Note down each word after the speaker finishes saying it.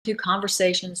to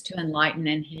Conversations to Enlighten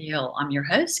and Heal. I'm your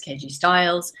host, KG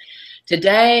Styles.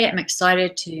 Today, I'm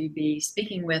excited to be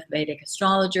speaking with Vedic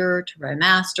astrologer, tarot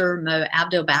master Mo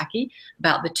Abdelbaki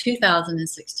about the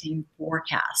 2016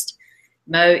 forecast.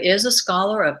 Mo is a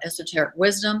scholar of esoteric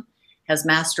wisdom, has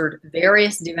mastered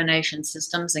various divination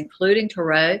systems, including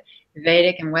tarot,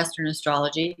 Vedic and Western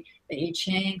astrology, the I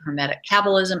Ching, Hermetic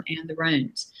Kabbalism, and the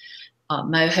runes.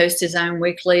 Mo hosts his own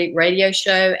weekly radio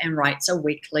show and writes a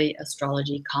weekly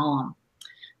astrology column.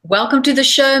 Welcome to the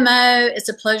show, Mo. It's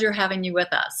a pleasure having you with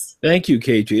us. Thank you,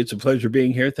 KG. It's a pleasure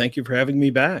being here. Thank you for having me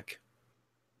back.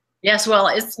 Yes,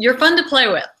 well, you're fun to play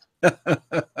with.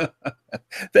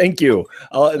 Thank you.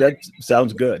 That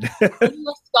sounds good. You're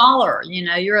a scholar.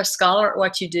 You're a scholar at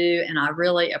what you do, and I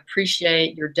really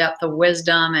appreciate your depth of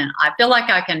wisdom, and I feel like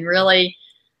I can really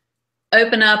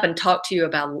open up and talk to you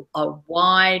about a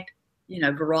wide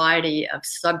variety of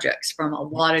subjects from a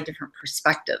lot of different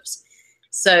perspectives.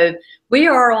 So we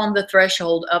are on the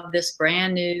threshold of this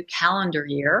brand new calendar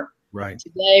year. Right.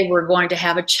 Today we're going to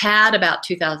have a chat about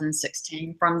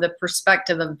 2016 from the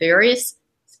perspective of various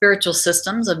spiritual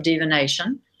systems of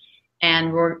divination.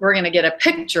 And we're going to get a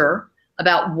picture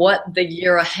about what the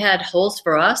year ahead holds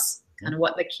for us, kind of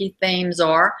what the key themes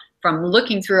are from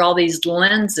looking through all these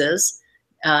lenses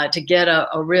to get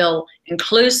a real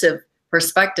inclusive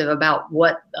perspective about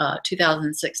what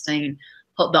 2016,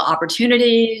 the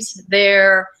opportunities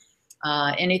there,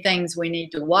 any things we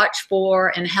need to watch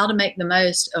for, and how to make the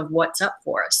most of what's up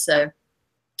for us. So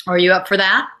are you up for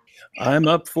that? I'm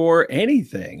up for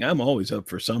anything. I'm always up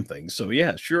for something. So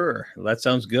yeah, sure. That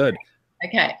sounds good.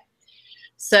 Okay.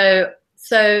 So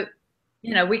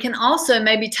we can also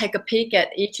maybe take a peek at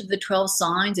each of the 12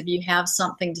 signs if you have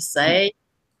something to say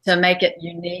to make it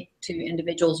unique to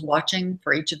individuals watching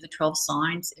for each of the 12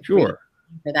 signs. Sure.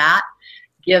 For that,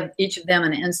 give each of them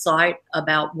an insight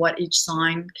about what each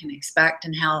sign can expect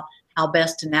and how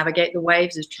best to navigate the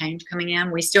waves of change coming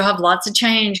in. We still have lots of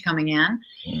change coming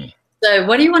in. So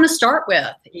what do you want to start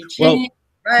with? What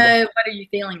are you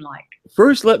feeling like?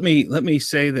 First, let me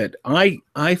say that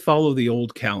I follow the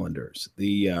old calendars.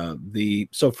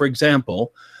 So for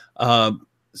example,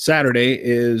 Saturday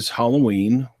is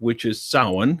Halloween, which is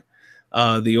Samhain,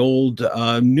 the old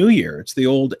New Year. It's the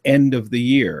old end of the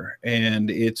year, and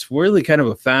it's really kind of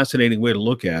a fascinating way to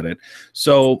look at it.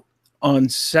 So on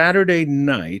Saturday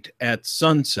night at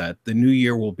sunset, the new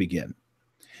year will begin.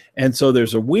 And so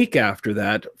there's a week after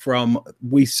that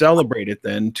we celebrate it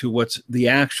then to what's the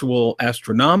actual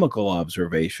astronomical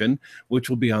observation, which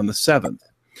will be on the 7th.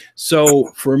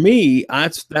 So for me,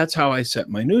 that's how I set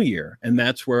my new year, and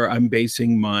that's where I'm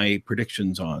basing my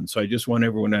predictions on. So I just want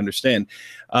everyone to understand,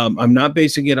 I'm not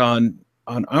basing it on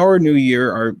our new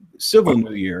year, our civil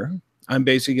new year. I'm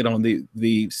basing it on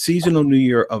the seasonal new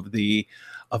year of the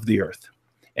Earth,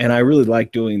 and I really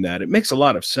like doing that. It makes a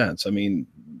lot of sense. I mean,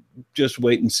 just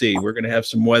wait and see. We're going to have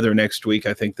some weather next week,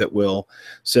 I think, that will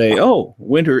say, oh,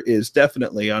 winter is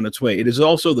definitely on its way. It is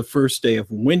also the first day of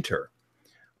winter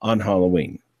on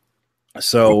Halloween.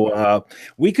 So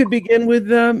we could begin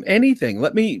with anything.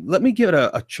 Let me get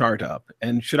a chart up.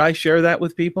 And should I share that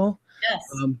with people?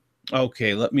 Yes.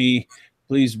 Okay,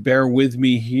 please bear with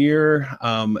me here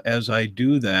as I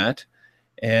do that.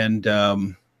 And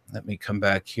let me come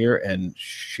back here and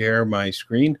share my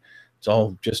screen. It's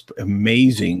all just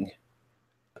amazing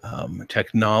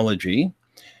technology.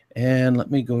 And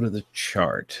let me go to the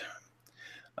chart.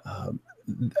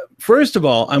 First of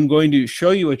all, I'm going to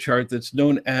show you a chart that's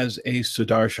known as a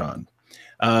Sudarshan.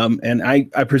 And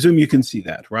I presume you can see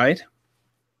that, right?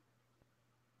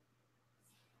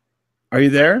 Are you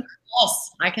there?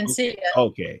 Yes, I can see it.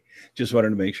 Okay, just wanted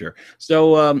to make sure.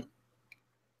 So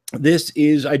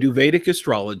I do Vedic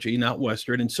astrology, not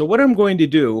Western. And so what I'm going to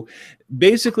do,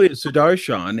 basically, a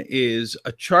Sudarshan is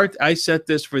a chart. I set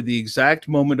this for the exact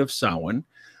moment of Samhain,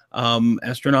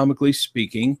 astronomically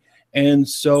speaking. And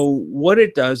so what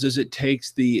it does is it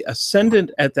takes the ascendant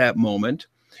at that moment,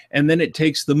 and then it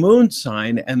takes the moon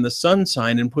sign and the sun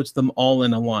sign and puts them all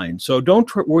in a line. So don't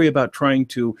worry about trying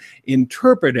to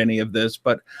interpret any of this,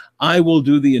 but I will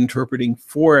do the interpreting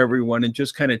for everyone and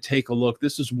just kind of take a look.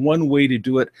 This is one way to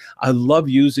do it. I love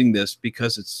using this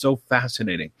because it's so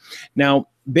fascinating. Now,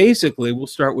 basically, we'll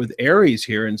start with Aries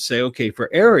here and say, okay, for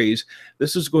Aries,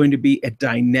 this is going to be a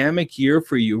dynamic year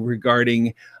for you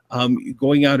regarding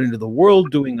going out into the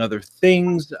world, doing other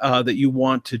things that you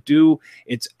want to do.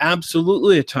 It's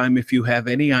absolutely a time if you have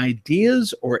any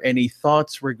ideas or any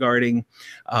thoughts regarding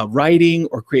writing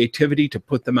or creativity to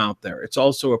put them out there. It's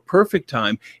also a perfect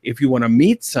time if you want to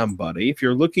meet somebody. If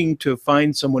you're looking to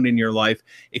find someone in your life,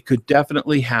 it could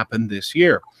definitely happen this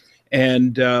year.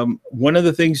 And one of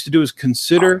the things to do is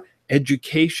consider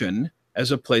education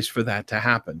as a place for that to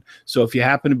happen. So if you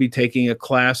happen to be taking a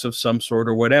class of some sort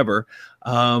or whatever,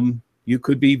 you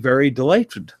could be very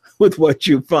delighted with what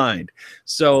you find.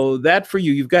 So that for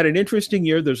you, you've got an interesting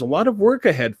year. There's a lot of work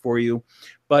ahead for you,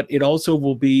 but it also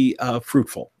will be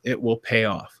fruitful. It will pay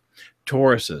off.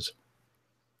 Tauruses.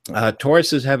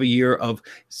 Tauruses have a year of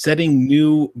setting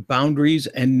new boundaries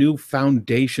and new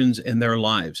foundations in their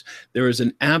lives. There is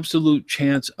an absolute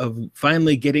chance of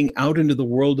finally getting out into the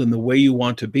world in the way you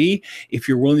want to be. If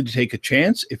you're willing to take a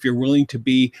chance, if you're willing to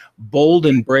be bold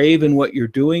and brave in what you're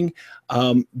doing,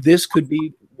 this could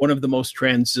be one of the most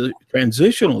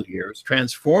transitional years,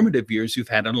 transformative years you've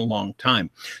had in a long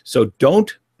time. So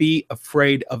don't be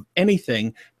afraid of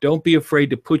anything. Don't be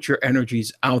afraid to put your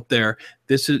energies out there.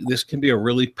 This can be a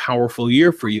really powerful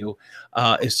year for you,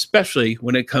 especially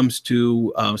when it comes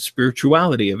to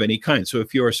spirituality of any kind. So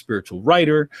if you're a spiritual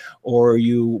writer, or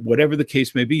whatever the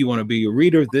case may be, you want to be a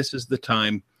reader, this is the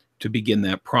time to begin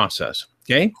that process.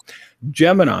 Okay.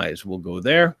 Geminis, will go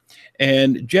there.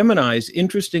 And Geminis,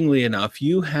 interestingly enough,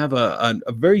 you have a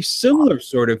very similar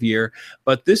sort of year,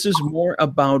 but this is more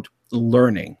about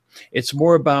learning. It's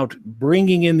more about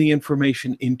bringing in the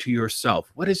information into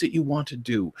yourself. What is it you want to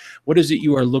do? What is it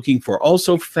you are looking for?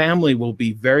 Also, family will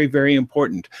be very, very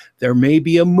important. There may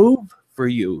be a move for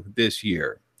you this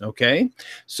year. Okay,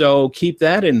 so keep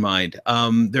that in mind.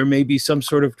 There may be some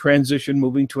sort of transition,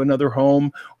 moving to another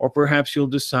home, or perhaps you'll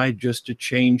decide just to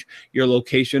change your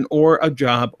location or a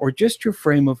job or just your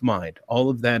frame of mind. All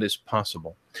of that is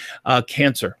possible.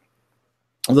 Cancer.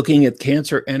 Looking at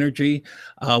Cancer energy,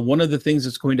 one of the things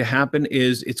that's going to happen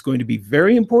is it's going to be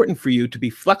very important for you to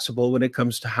be flexible when it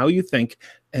comes to how you think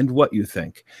and what you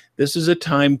think. This is a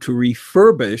time to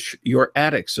refurbish your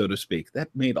attic, so to speak.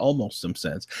 That made almost some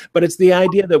sense. But it's the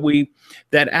idea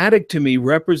that attic to me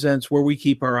represents where we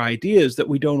keep our ideas that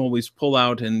we don't always pull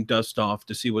out and dust off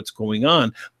to see what's going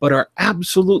on, but are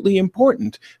absolutely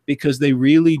important because they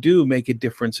really do make a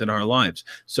difference in our lives.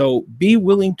 So be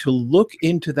willing to look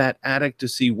into that attic to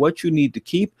see what you need to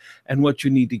keep and what you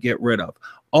need to get rid of.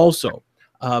 Also,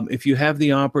 if you have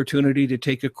the opportunity to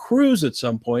take a cruise at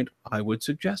some point, I would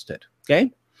suggest it.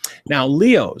 Okay. Now,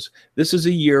 Leos, this is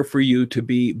a year for you to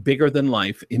be bigger than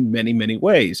life in many, many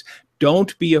ways.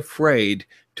 Don't be afraid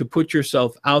to put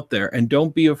yourself out there, and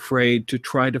don't be afraid to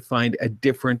try to find a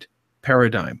different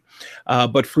paradigm.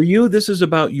 But for you, this is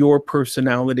about your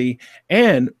personality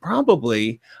and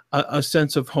probably a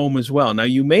sense of home as well. Now,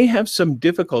 you may have some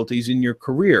difficulties in your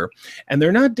career, and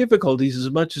they're not difficulties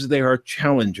as much as they are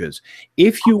challenges.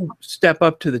 If you step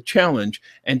up to the challenge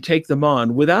and take them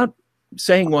on without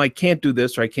saying, well, I can't do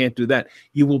this or I can't do that,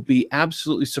 you will be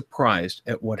absolutely surprised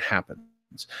at what happens.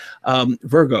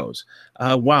 Virgos,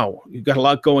 wow, you've got a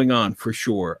lot going on for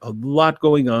sure. A lot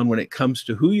going on when it comes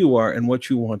to who you are and what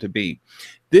you want to be.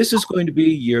 This is going to be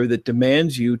a year that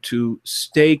demands you to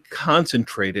stay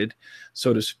concentrated,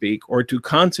 so to speak, or to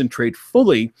concentrate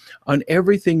fully on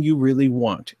everything you really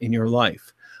want in your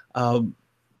life.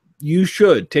 You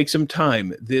should take some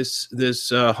time this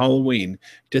Halloween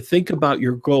to think about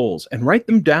your goals and write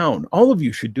them down. All of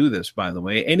you should do this, by the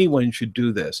way. Anyone should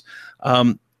do this.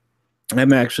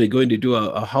 I'm actually going to do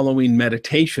a Halloween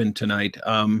meditation tonight.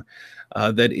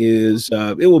 That is,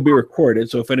 it will be recorded.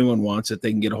 So if anyone wants it,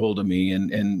 they can get a hold of me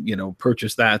and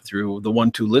purchase that through the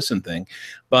 1-2-Listen thing,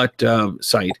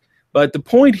 site. But the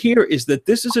point here is that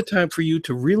this is a time for you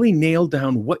to really nail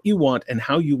down what you want and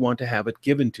how you want to have it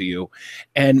given to you.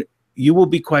 And you will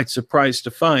be quite surprised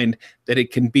to find that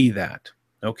it can be that.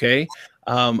 Okay.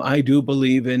 I do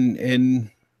believe in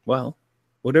well,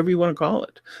 whatever you want to call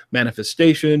it,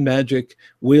 manifestation, magic,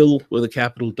 will with a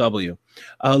capital W.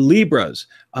 Libras,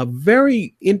 a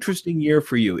very interesting year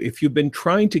for you. If you've been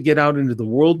trying to get out into the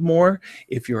world more,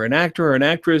 if you're an actor or an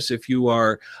actress, if you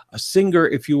are a singer,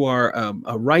 if you are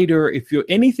a writer, if you're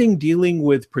anything dealing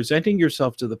with presenting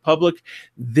yourself to the public,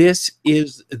 this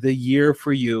is the year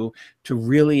for you to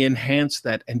really enhance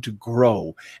that and to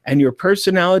grow. And your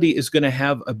personality is going to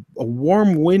have a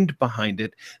warm wind behind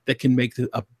it that can make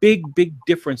a big, big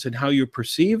difference in how you're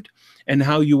perceived and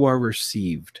how you are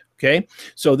received. Okay,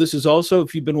 so this is also,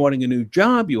 if you've been wanting a new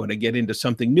job, you want to get into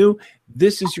something new,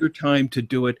 this is your time to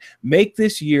do it. Make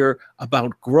this year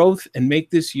about growth and make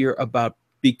this year about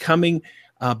becoming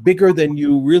bigger than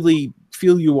you really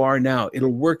feel you are now.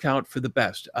 It'll work out for the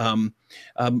best.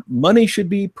 Money should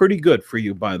be pretty good for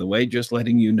you, by the way, just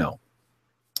letting you know.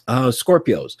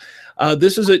 Scorpios,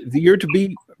 this is the year to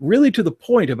be really to the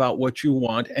point about what you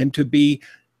want and to be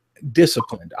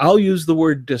disciplined. I'll use the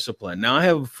word discipline. Now, I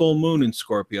have a full moon in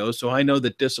Scorpio, so I know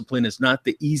that discipline is not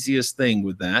the easiest thing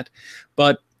with that,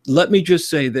 but let me just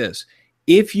say this.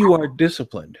 If you are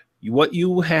disciplined, what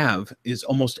you have is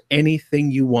almost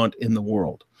anything you want in the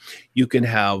world. You can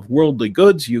have worldly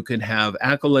goods, you can have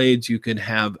accolades, you can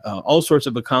have all sorts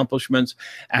of accomplishments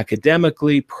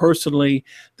academically, personally.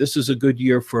 This is a good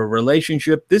year for a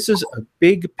relationship. This is a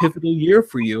big pivotal year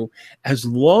for you as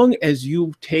long as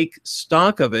you take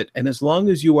stock of it and as long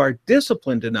as you are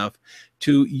disciplined enough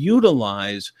to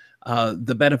utilize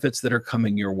the benefits that are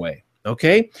coming your way.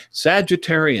 Okay,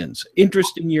 Sagittarians,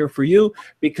 interesting year for you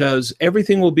because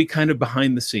everything will be kind of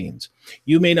behind the scenes.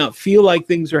 You may not feel like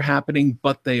things are happening,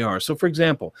 but they are. So, for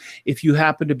example, if you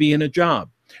happen to be in a job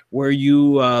where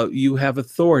you have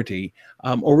authority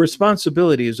or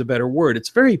responsibility is a better word, it's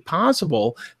very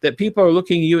possible that people are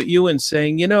looking at you and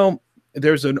saying, you know,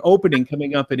 there's an opening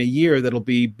coming up in a year that'll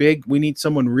be big. We need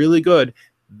someone really good.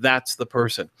 That's the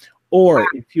person. Or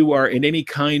if you are in any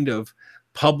kind of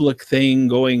public thing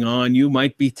going on, you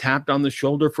might be tapped on the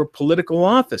shoulder for political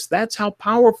office. That's how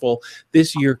powerful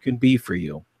this year can be for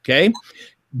you. Okay.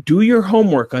 Do your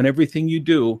homework on everything you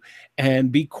do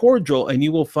and be cordial, and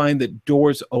you will find that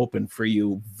doors open for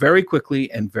you very quickly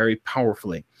and very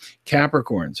powerfully.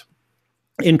 Capricorns,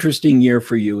 interesting year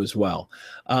for you as well.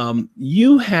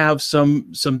 You have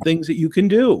some things that you can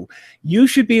do. You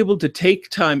should be able to take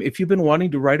time if you've been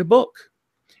wanting to write a book,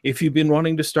 if you've been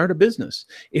wanting to start a business,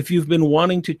 if you've been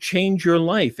wanting to change your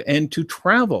life and to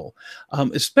travel,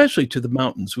 especially to the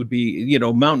mountains, would be, you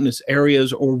know, mountainous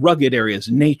areas or rugged areas,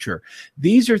 nature.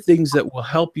 These are things that will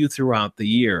help you throughout the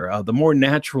year. The more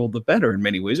natural, the better in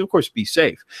many ways. Of course, be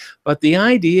safe. But the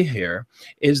idea here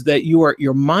is that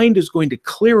your mind is going to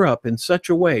clear up in such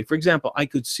a way. For example, I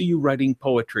could see you writing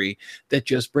poetry that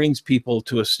just brings people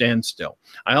to a standstill.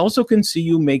 I also can see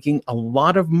you making a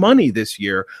lot of money this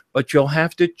year, but you'll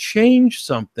have to change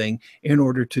something in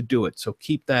order to do it. So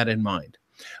keep that in mind.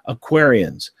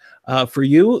 Aquarians, for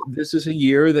you, this is a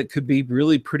year that could be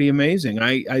really pretty amazing.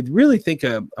 I really think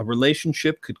a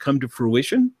relationship could come to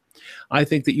fruition. I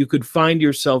think that you could find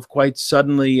yourself quite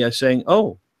suddenly saying,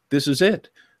 oh, this is it.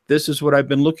 This is what I've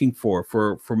been looking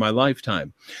for my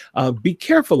lifetime. Be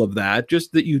careful of that,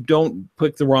 just that you don't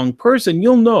pick the wrong person.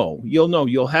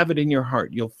 You'll have it in your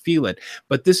heart. You'll feel it.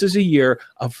 But this is a year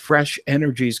of fresh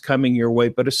energies coming your way,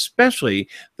 but especially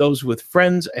those with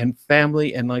friends and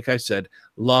family. And like I said,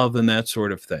 love and that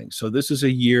sort of thing. So this is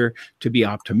a year to be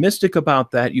optimistic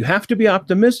about that. You have to be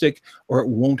optimistic or it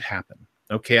won't happen.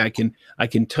 Okay, I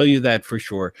can tell you that for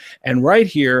sure. And right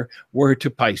here, we're to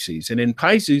Pisces. And in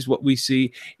Pisces, what we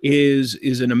see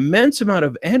is an immense amount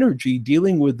of energy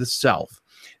dealing with the self.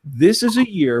 This is a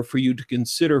year for you to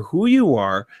consider who you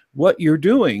are, what you're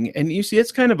doing. And you see,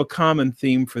 it's kind of a common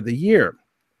theme for the year.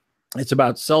 It's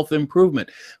about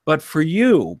self-improvement. But for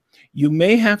you, you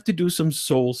may have to do some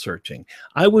soul searching.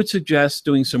 I would suggest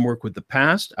doing some work with the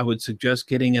past. I would suggest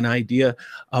getting an idea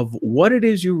of what it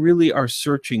is you really are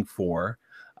searching for.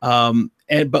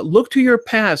 But look to your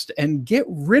past and get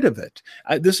rid of it.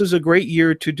 This is a great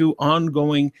year to do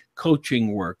ongoing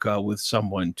coaching work with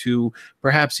someone, to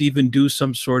perhaps even do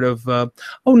some sort of,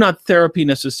 not therapy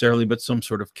necessarily, but some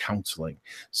sort of counseling.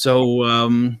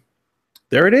 So,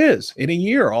 there it is in a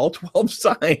year, all 12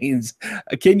 signs.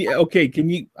 I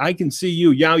can see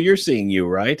you. Yeah, you're seeing you,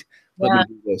 right? Yeah. Let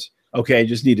me do this. Okay, I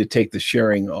just need to take the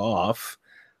sharing off.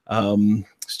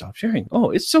 Stop sharing.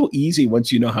 Oh, it's so easy once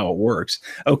you know how it works.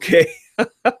 Okay.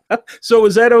 So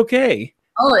is that okay?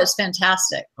 Oh, it's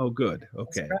fantastic. Oh, good.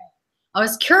 Okay. I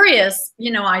was curious,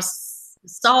 I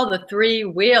saw the three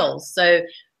wheels. So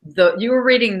you were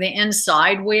reading the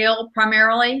inside wheel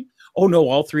primarily? Oh, no,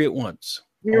 all three at once.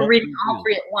 You were reading all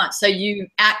three at once. So you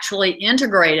actually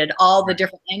integrated all the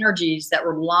different energies that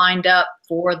were lined up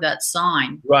for that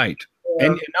sign. Right.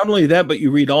 And not only that, but you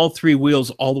read all three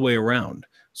wheels all the way around.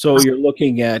 So you're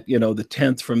looking at, the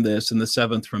 10th from this and the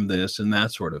 7th from this and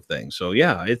that sort of thing. So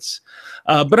yeah, it's,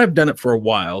 but I've done it for a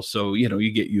while. So,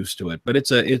 you get used to it, but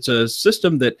it's a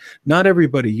system that not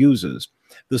everybody uses.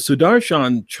 The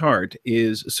Sudarshan chart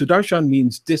Sudarshan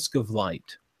means disc of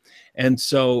light. And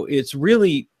so it's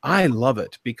really, I love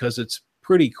it because it's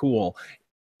pretty cool.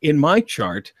 In my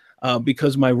chart,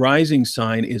 because my rising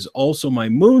sign is also my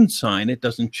moon sign, it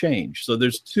doesn't change. So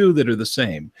there's two that are the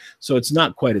same. So it's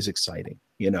not quite as exciting,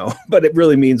 but it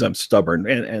really means I'm stubborn,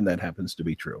 and that happens to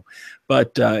be true.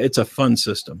 But it's a fun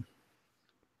system.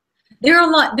 There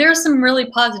are some really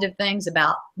positive things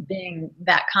about being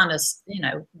that kind of,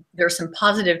 there's some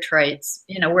positive traits,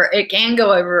 where it can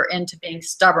go over into being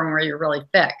stubborn where you're really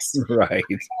fixed. Right.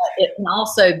 It can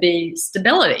also be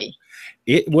stability.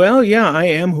 Well, yeah, I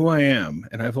am who I am,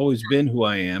 and I've always been who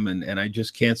I am, and I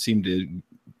just can't seem to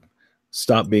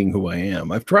stop being who I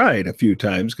am. I've tried a few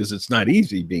times because it's not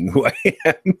easy being who I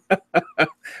am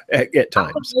at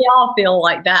times. We all feel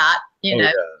like that, you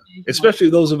know. Yeah. Especially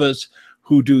those of us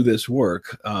who do this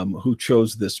work, who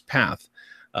chose this path.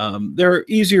 There are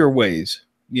easier ways,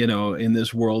 you know, in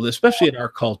this world, especially in our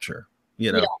culture,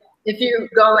 you know. Yeah. If you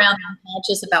go around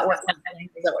unconscious about what's happening,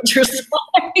 is that what you're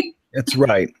saying? That's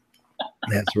right.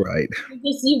 That's right.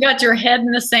 You got your head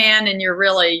in the sand and you're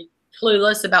really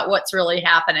clueless about what's really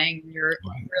happening. You're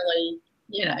really,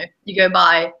 you know, you go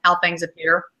by how things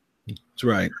appear. That's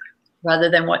right. Rather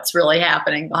than what's really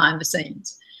happening behind the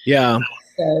scenes. Yeah.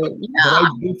 So, yeah. But I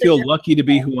do feel lucky to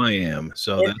be who I am.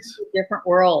 So it's a different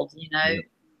world, you know,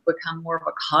 become more of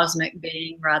a cosmic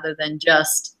being rather than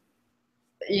just,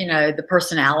 you know, the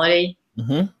personality.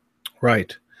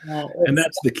 Right. And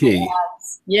that's the key.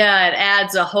 It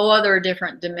adds a whole other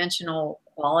different dimensional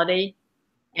quality.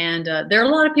 And there are a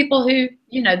lot of people who,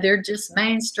 you know, they're just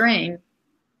mainstream.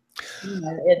 You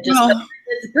know,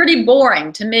 it's pretty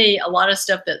boring to me. A lot of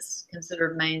stuff that's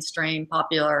considered mainstream,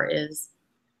 popular is,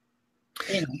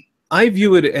 you know. I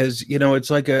view it as, you know, it's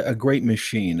like a great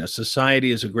machine. A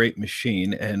society is a great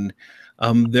machine, and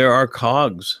there are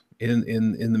cogs in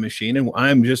the machine, and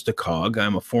I'm just a cog.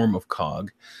 I'm a form of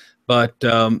cog, but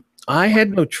I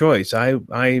had no choice. I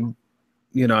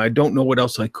you know, I don't know what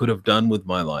else I could have done with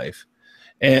my life,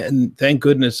 and thank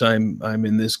goodness I'm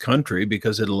in this country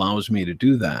because it allows me to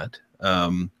do that.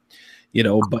 You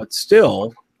know, but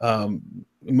still,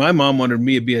 my mom wanted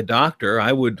me to be a doctor.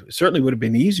 I certainly would have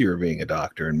been easier being a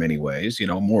doctor in many ways. You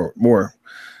know, more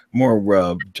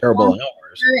terrible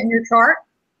hours. In your chart?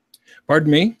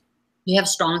 Pardon me? You have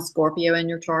strong Scorpio in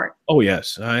your chart? Oh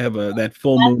yes, I have that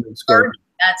full moon in Scorpio.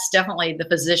 That's definitely the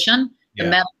physician, the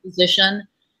medical physician.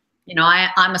 You know,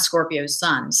 I'm a Scorpio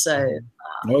sun, so.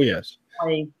 Oh yes.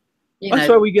 That's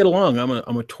why we get along. I'm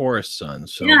a Taurus sun.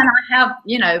 So yeah, and I have,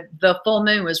 you know, the full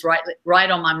moon was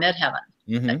right on my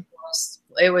midheaven.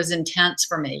 It was intense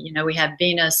for me. You know, we had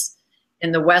Venus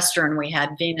in the Western. We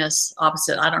had Venus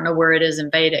opposite. I don't know where it is in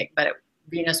Vedic, but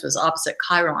Venus was opposite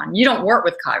Chiron. You don't work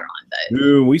with Chiron though.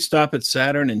 No, we stop at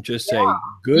Saturn and just say,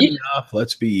 "Good enough.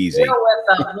 Let's be easy."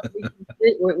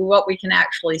 With what we can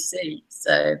actually see.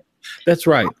 So that's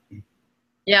right.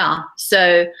 Yeah.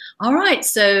 So all right.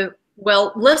 So.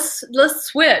 Well, let's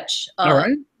switch. All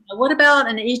right. What about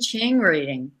an I Ching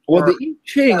reading? Well, the I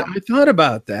Ching, I thought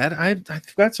about that. I've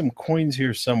got some coins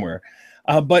here somewhere.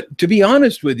 But to be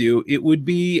honest with you, it would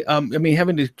be, I mean,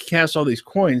 having to cast all these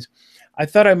coins, I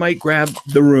thought I might grab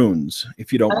the runes,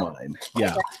 if you don't mind.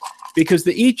 Yeah. Because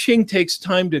the I Ching takes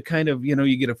time to kind of, you know,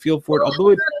 you get a feel for it.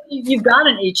 Although you've got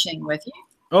an I Ching with you.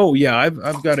 Oh, yeah,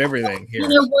 I've got everything here. You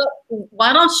know what?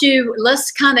 Why don't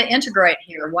let's kind of integrate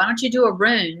here. Why don't you do a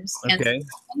runes? Okay. And is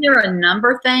there a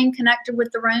number thing connected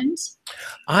with the runes?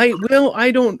 I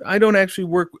don't actually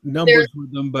work numbers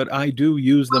with them, but I do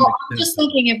use them. I'm just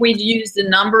thinking if we use the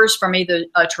numbers from either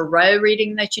a tarot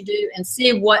reading that you do and see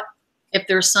if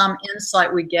there's some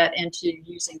insight we get into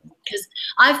using, because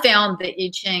I found the I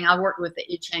Ching, I worked with the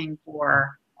I Ching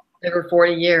for over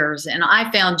 40 years, and I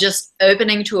found just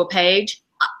opening to a page.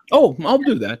 Oh, I'll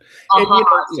do that. And,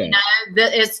 you know,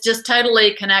 it's just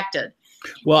totally connected.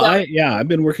 Well, so, I've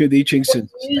been working with I Ching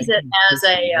since. Use it as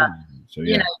a,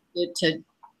 you know, to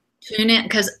tune in,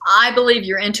 because I believe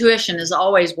your intuition is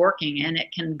always working, and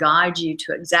it can guide you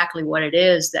to exactly what it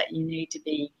is that you need to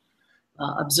be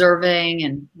observing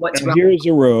and what's. And here's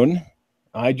a rune.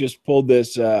 I just pulled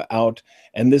this out,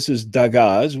 and this is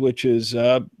Dagaz, which is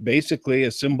basically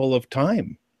a symbol of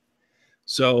time.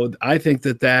 So I think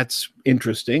that's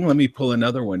interesting. Let me pull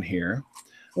another one here.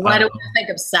 Why do we think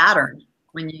of Saturn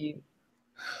when you?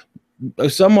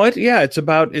 Somewhat, yeah. It's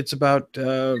about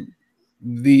the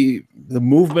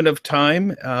movement of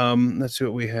time. Let's see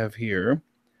what we have here.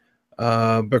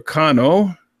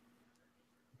 Berkano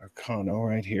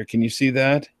right here. Can you see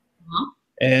that?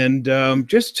 And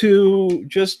just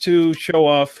to show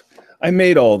off, I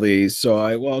made all these, so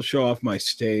I'll show off my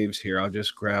staves here. I'll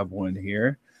just grab one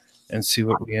here and see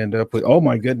what we end up with. Oh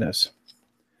my goodness.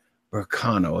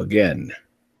 Berkano again.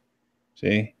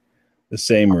 See? The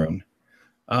same rune.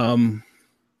 Now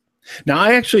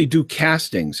I actually do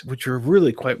castings, which are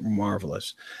really quite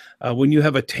marvelous. When you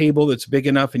have a table that's big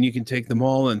enough and you can take them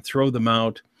all and throw them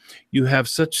out, you have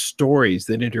such stories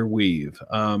that interweave.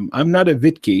 I'm not a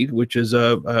Vitki, which is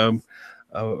a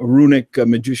runic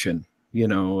magician. You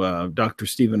know, Dr.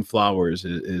 Stephen Flowers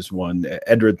is one,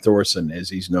 Edred Thorson, as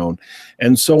he's known,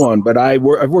 and so on. But I've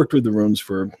worked with the runes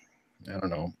for, I don't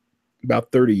know,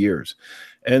 about 30 years.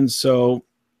 And so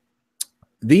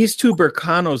these two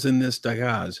Berkanos in this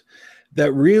Dagaz,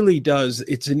 that really does,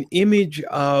 it's an image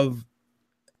of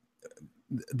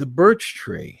the birch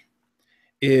tree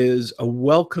is a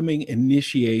welcoming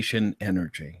initiation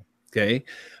energy. Okay.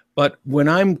 But when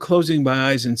I'm closing my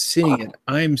eyes and seeing it,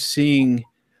 I'm seeing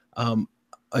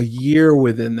a year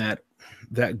within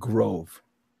that grove,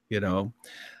 you know.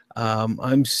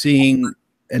 I'm seeing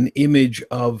an image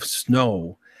of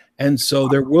snow. And so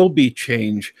there will be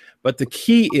change, but the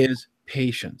key is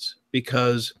patience,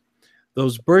 because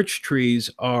those birch trees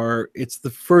it's the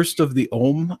first of the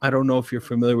Om. I don't know if you're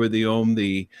familiar with the Om,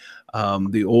 the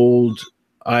old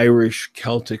Irish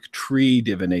Celtic tree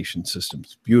divination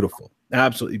systems. Beautiful,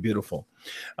 absolutely beautiful.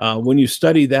 When you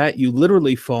study that, you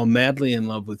literally fall madly in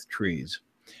love with trees,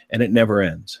 and it never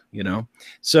ends, you know?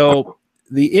 So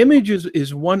the image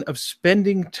is one of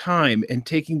spending time and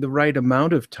taking the right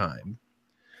amount of time,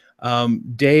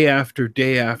 day after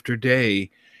day after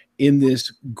day, in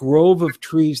this grove of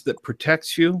trees that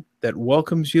protects you, that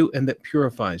welcomes you, and that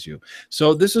purifies you.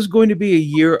 So this is going to be a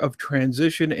year of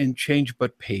transition and change,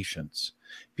 but patience.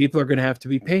 People are going to have to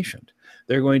be patient.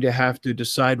 They're going to have to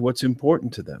decide what's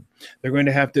important to them. They're going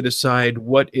to have to decide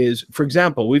what is, for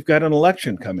example, we've got an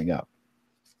election coming up.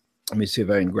 Let me see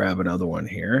if I can grab another one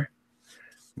here.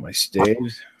 My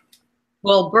staves.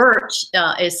 Well, birch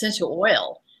essential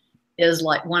oil is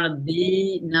like one of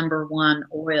the #1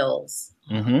 oils.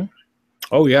 Mm-hmm.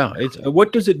 Oh yeah. It's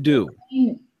what does it do?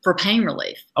 For pain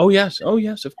relief. Oh yes. Oh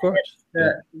yes, of course. It's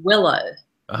the willow.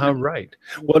 Right.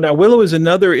 Well, now willow is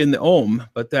another in the Om,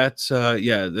 but that's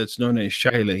that's known as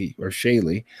Shaili or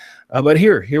Shaili. But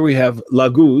here we have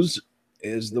Laguz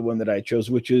is the one that I chose,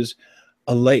 which is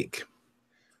a lake.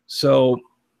 So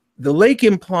the lake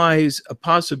implies a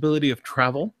possibility of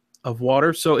travel of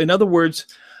water. So in other words,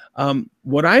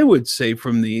 what I would say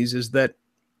from these is that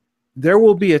there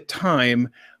will be a time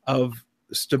of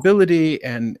stability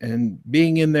and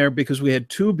being in there, because we had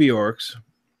 2 Bjorks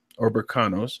or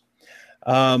Bercanos.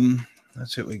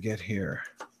 Let's see what we get here.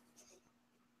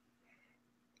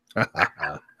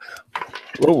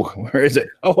 Oh, where is it?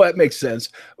 Oh, that makes sense.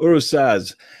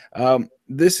 Urusaz.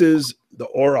 This is the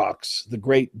aurochs, the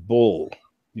great bull,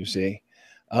 you see.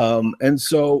 And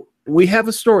so we have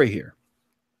a story here.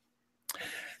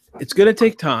 It's going to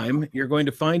take time. You're going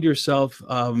to find yourself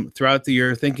throughout the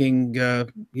year thinking,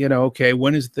 okay,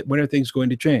 when are things going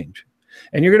to change?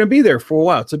 And you're going to be there for a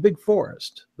while. It's a big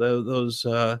forest. Those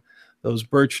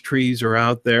birch trees are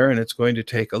out there, and it's going to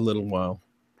take a little while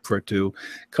for it to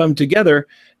come together.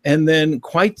 And then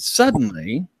quite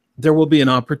suddenly, there will be an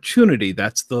opportunity.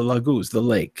 That's the Laguz, the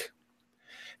lake.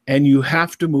 And you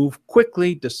have to move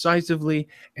quickly, decisively,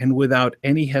 and without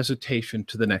any hesitation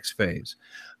to the next phase.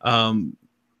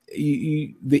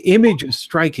 The image is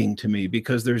striking to me,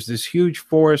 because there's this huge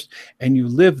forest and you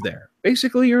live there.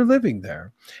 Basically, you're living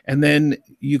there. And then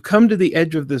you come to the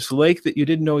edge of this lake that you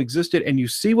didn't know existed, and you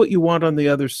see what you want on the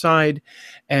other side.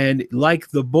 And like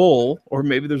the bull, or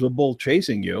maybe there's a bull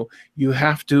chasing you, you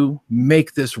have to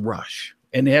make this rush.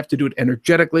 And you have to do it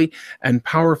energetically and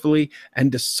powerfully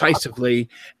and decisively.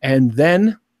 And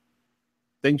then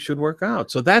things should work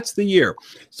out. So that's the year.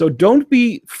 So don't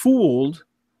be fooled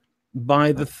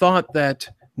by the thought that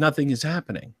nothing is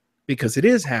happening, because it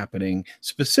is happening.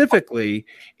 Specifically,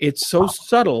 it's so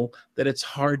subtle that it's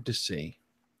hard to see,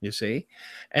 you see?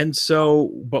 And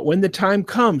so, but when the time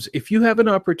comes, if you have an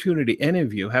opportunity, any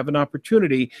of you have an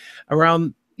opportunity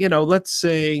around, let's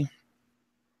say,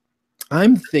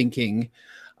 I'm thinking,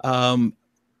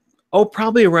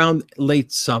 probably around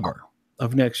late summer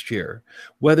of next year,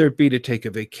 whether it be to take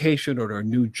a vacation or a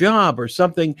new job or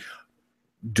something,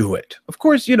 do it. Of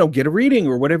course, get a reading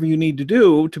or whatever you need to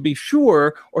do to be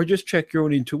sure, or just check your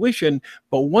own intuition.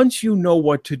 But once you know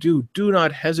what to do, do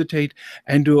not hesitate,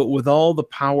 and do it with all the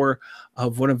power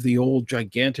of one of the old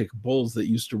gigantic bulls that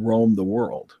used to roam the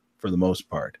world for the most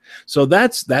part. So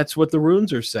that's what the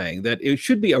runes are saying, that it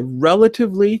should be a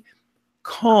relatively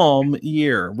calm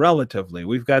year. Relatively.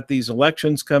 We've got these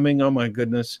elections coming. Oh my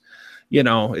goodness.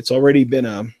 It's already been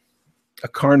a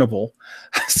carnival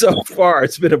so far.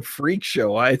 It's been a freak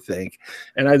show, I think.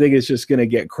 And I think it's just going to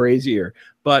get crazier.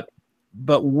 But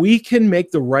we can make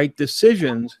the right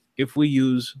decisions if we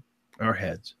use our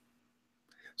heads.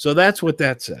 So that's what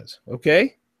that says.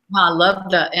 Okay. I love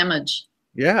the image.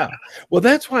 Yeah. Well,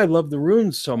 that's why I love the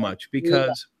runes so much,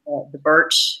 because the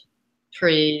birch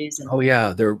trees. And, oh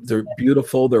yeah, they're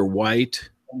beautiful. They're white.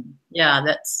 Yeah,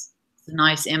 that's a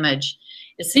nice image.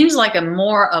 It seems like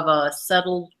more of a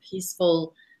settled,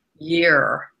 peaceful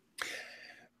year.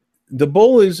 The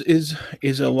bull is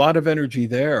a lot of energy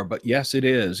there, but yes, it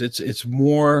is. It's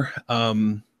more.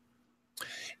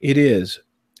 It is.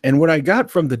 And what I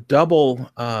got from the double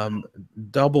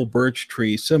birch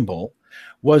tree symbol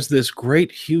was this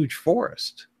great huge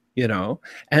forest. you know,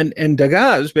 and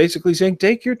Degas is basically saying,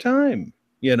 take your time,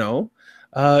 you know.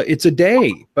 It's a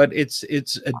day, but it's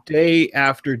a day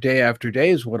after day after day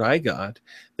is what I got,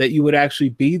 that you would actually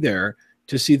be there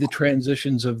to see the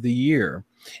transitions of the year.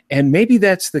 And maybe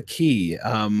that's the key.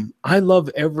 I love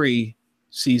every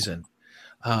season.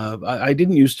 I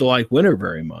didn't used to like winter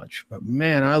very much, but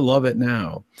man, I love it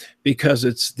now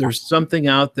because there's something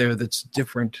out there that's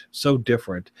different, so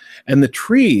different. And the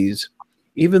trees,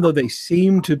 even though they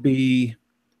seem to be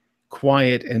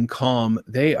quiet and calm,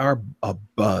 they are a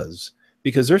buzz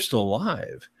because they're still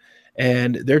alive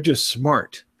and they're just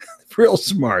smart, real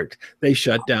smart. They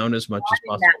shut down as much as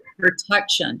possible. That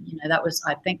protection, you know,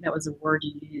 I think that was a word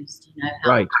you used, you know, how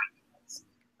Right.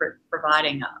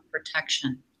 Providing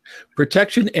protection.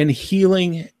 Protection and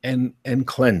healing and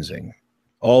cleansing,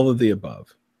 all of the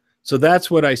above. So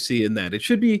that's what I see in that. It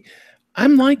should be,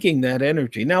 I'm liking that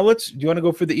energy. Now do you want to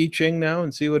go for the I Ching now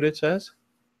and see what it says?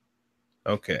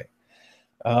 Okay.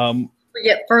 We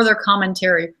get further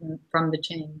commentary from the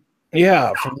Ching.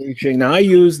 Yeah, from the I Ching. Now I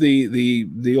use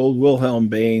the old Wilhelm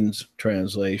Baines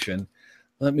translation.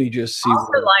 Let me just see. I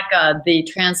also like the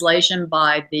translation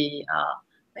by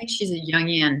I think she's a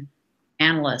Jungian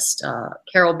analyst,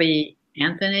 Carol B.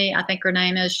 Anthony, I think her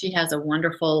name is. She has a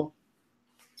wonderful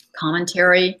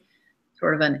commentary,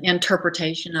 sort of an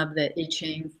interpretation of the I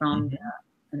Ching from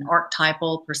an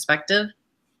archetypal perspective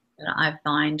that I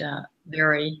find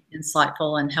very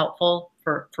insightful and helpful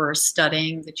for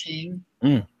studying the Ching.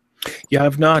 Yeah,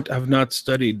 I've not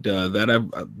studied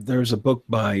that. There's a book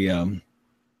by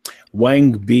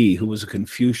Wang Bi, who was a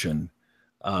Confucian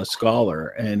scholar,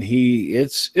 and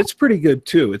it's pretty good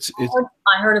too.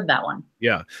 I heard of that one.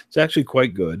 Yeah, it's actually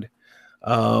quite good.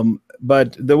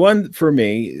 But the one for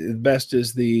me, the best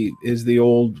is the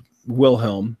old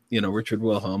Wilhelm, you know, Richard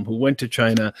Wilhelm, who went to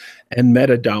China and met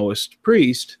a Taoist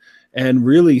priest and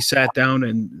really sat down,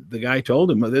 and the guy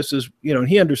told him, well, this is, you know, and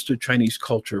he understood Chinese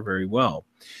culture very well.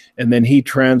 And then he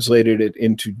translated it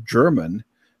into German,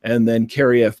 and then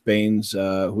Carrie F. Baines,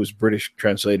 who was British,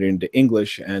 translated into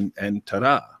English, and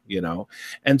ta-da, you know.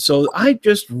 And so I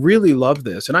just really love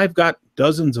this. And I've got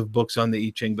dozens of books on the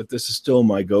I Ching, but this is still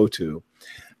my go-to.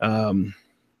 And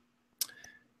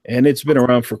it's been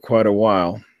around for quite a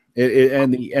while.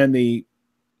 The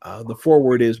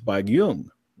foreword is by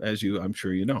Jung, as I'm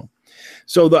sure you know.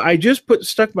 So I just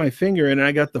stuck my finger in, and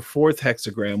I got the fourth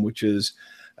hexagram, which is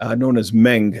known as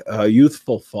Meng,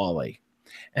 Youthful Folly.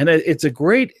 And it's a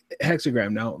great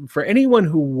hexagram. Now, for anyone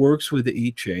who works with the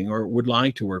I Ching or would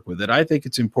like to work with it, I think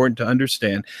it's important to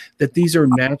understand that these are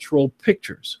natural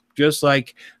pictures, just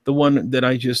like the one that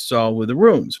I just saw with the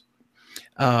runes.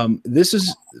 This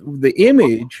is the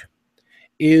image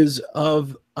is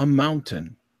of a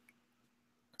mountain.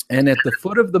 And at the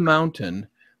foot of the mountain,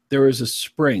 there is a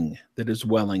spring that is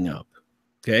welling up,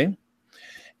 okay?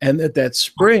 And that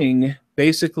spring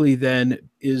basically then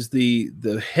is the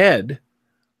head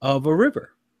of a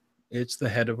river. It's the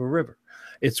head of a river.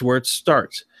 It's where it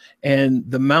starts. And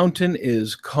the mountain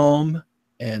is calm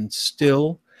and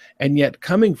still, and yet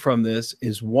coming from this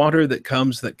is water that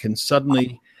comes that can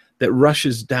suddenly, that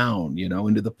rushes down, you know,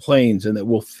 into the plains, and that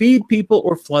will feed people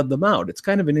or flood them out. It's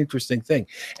kind of an interesting thing.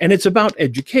 And it's about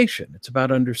education. It's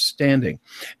about understanding.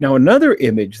 Now, another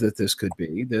image that this could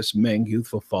be, this Meng,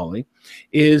 Youthful Folly,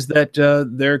 is that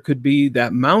there could be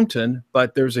that mountain,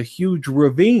 but there's a huge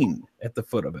ravine at the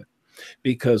foot of it.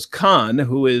 Because Kan,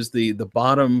 who is the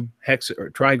bottom hex or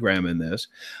trigram in this,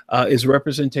 is a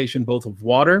representation both of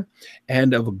water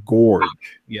and of a gorge,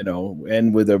 you know,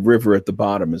 and with a river at the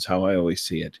bottom is how I always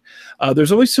see it.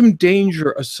 There's always some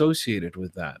danger associated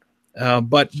with that.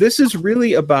 But this is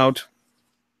really about,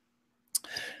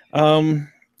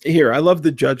 here, I love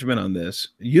the judgment on this.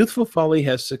 Youthful folly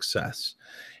has success.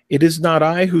 It is not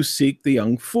I who seek the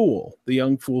young fool. The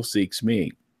young fool seeks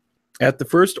me. At the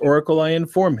first oracle, I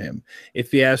inform him.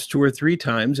 If he asks 2 or 3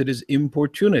 times, it is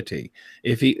importunity.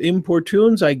 If he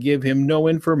importunes, I give him no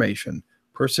information.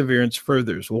 Perseverance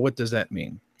furthers. Well, what does that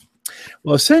mean?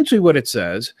 Well, essentially what it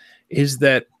says is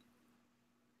that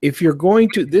if you're going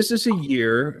to, this is a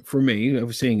year for me, I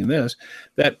was seeing this,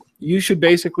 that you should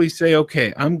basically say,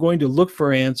 okay, I'm going to look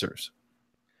for answers.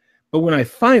 But when I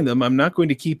find them, I'm not going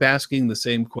to keep asking the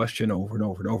same question over and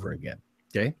over and over again,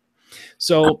 okay?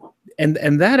 So, and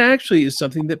that actually is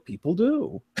something that people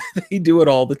do. They do it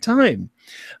all the time.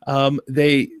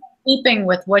 Keeping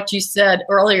with what you said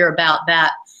earlier about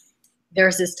that,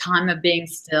 there's this time of being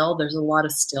still. There's a lot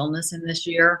of stillness in this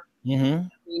year. Mm-hmm.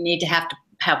 You need to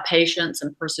have patience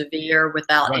and persevere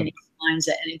without any signs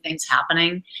that anything's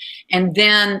happening. And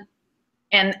then,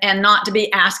 and not to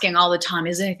be asking all the time,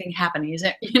 is anything happening? Is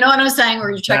it, you know what I'm saying?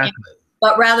 Where you're checking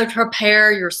but rather to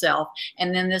prepare yourself.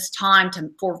 And then this time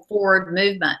for forward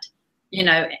movement, you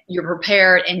know, you're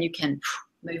prepared and you can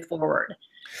move forward.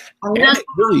 And that's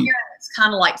really, it's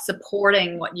kind of like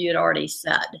supporting what you had already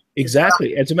said.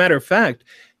 Exactly. As a matter of fact,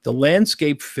 the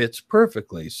landscape fits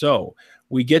perfectly. So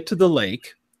we get to the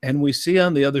lake and we see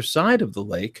on the other side of the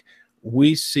lake,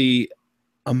 we see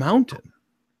a mountain.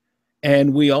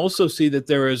 And we also see that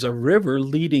there is a river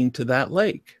leading to that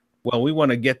lake. Well, we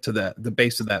want to get to the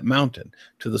base of that mountain,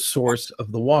 to the source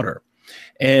of the water.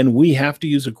 And we have to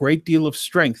use a great deal of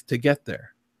strength to get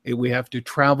there. We have to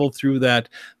travel through that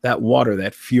water,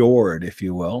 that fjord, if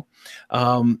you will.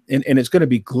 And it's going to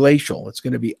be glacial. It's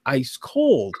going to be ice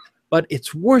cold, but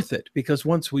it's worth it because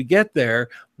once we get there,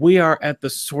 we are at the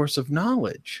source of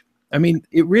knowledge. I mean,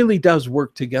 it really does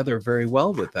work together very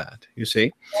well with that, you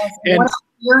see. Yes, and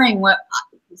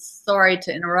sorry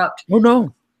to interrupt. Oh,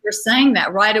 no. You're saying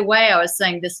that right away. I was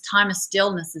saying this time of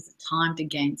stillness is a time to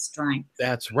gain strength.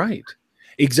 That's right.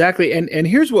 Exactly. And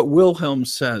here's what Wilhelm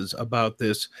says about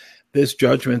this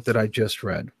judgment that I just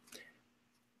read.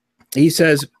 He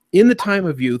says, in the time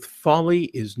of youth, folly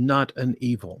is not an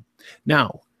evil.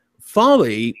 Now,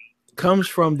 folly comes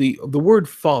from the word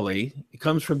folly. It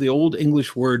comes from the Old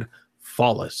English word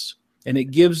follis, and it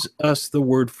gives us the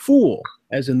word fool,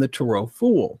 as in the Tarot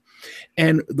fool.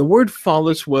 And the word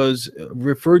follis was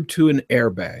referred to an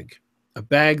airbag, a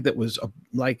bag that was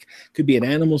could be an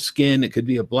animal skin, it could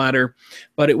be a bladder,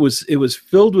 but it was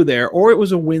filled with air, or it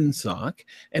was a windsock,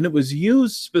 and it was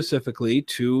used specifically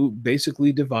to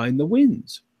basically divine the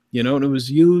winds, you know, and it was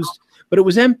used, but it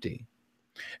was empty.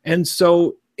 And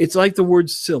so it's like the word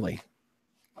silly.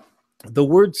 The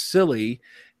word silly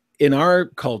in our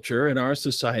culture, in our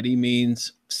society,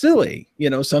 means silly. You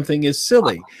know, something is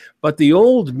silly. But the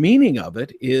old meaning of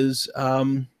it is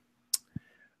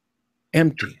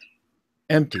empty,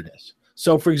 emptiness.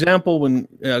 So, for example, when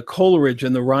Coleridge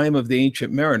in The Rime of the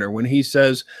Ancient Mariner, when he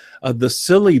says, the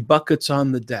silly buckets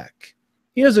on the deck,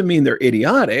 he doesn't mean they're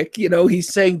idiotic. You know,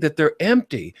 he's saying that they're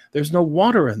empty. There's no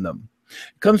water in them.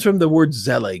 It comes from the word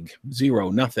zelig,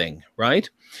 zero, nothing, right?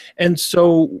 And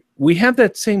so we have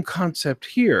that same concept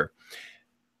here.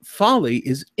 Folly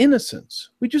is innocence.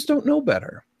 We just don't know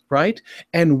better, right?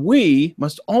 And we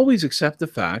must always accept the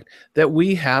fact that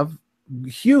we have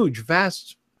huge,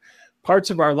 vast parts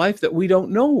of our life that we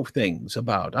don't know things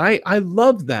about. I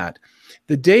love that.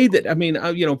 The day that, I mean,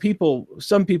 you know,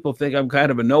 some people think I'm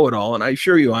kind of a know-it-all, and I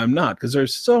assure you I'm not, because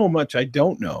there's so much I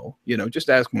don't know. You know, just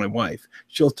ask my wife.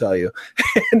 She'll tell you.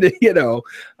 And, you know,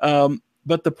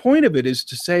 but the point of it is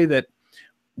to say that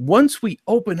once we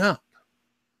open up,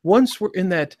 once we're in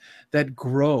that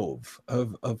grove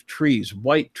of trees,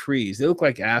 white trees, they look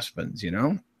like aspens, you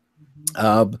know?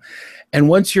 And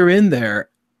once you're in there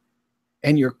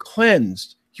and you're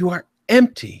cleansed, you are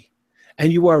empty.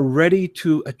 And you are ready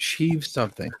to achieve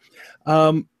something.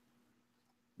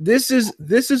 This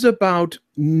is about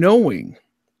knowing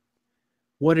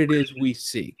what it is we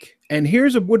seek. And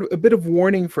here's a bit of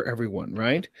warning for everyone,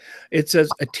 right? It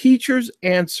says, a teacher's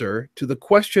answer to the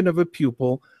question of a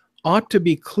pupil ought to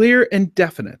be clear and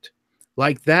definite,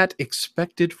 like that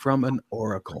expected from an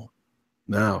oracle.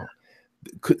 Now,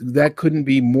 that couldn't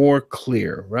be more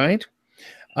clear, right?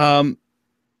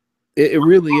 It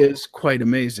really is quite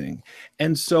amazing.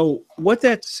 And so what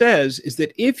that says is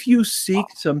that if you seek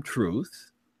some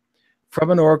truth from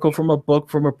an oracle, from a book,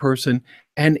 from a person,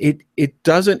 and it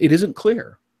isn't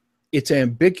clear, it's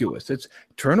ambiguous, it's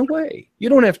turn away. You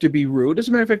don't have to be rude. As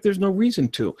a matter of fact, there's no reason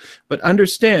to. But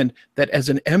understand that as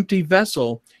an empty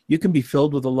vessel, you can be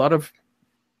filled with a lot of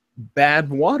bad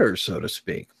water, so to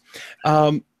speak.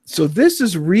 So this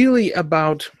is really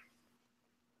about,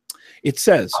 it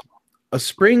says, a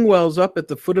spring wells up at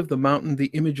the foot of the mountain,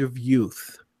 the image of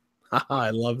youth.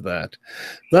 I love that.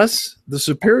 Thus, the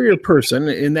superior person,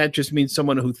 and that just means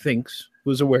someone who thinks,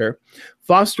 who's aware,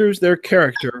 fosters their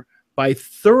character by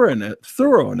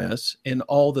thoroughness in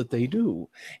all that they do.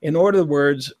 In other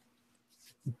words,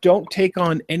 don't take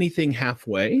on anything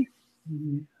halfway.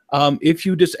 If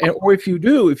you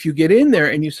if you get in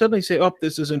there and you suddenly say, oh,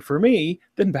 this isn't for me,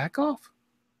 then back off.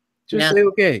 Just say,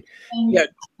 okay. Yeah.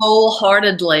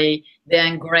 Wholeheartedly,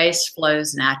 then grace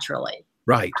flows naturally.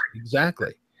 Right,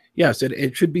 exactly. Yes,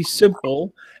 it should be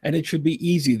simple and it should be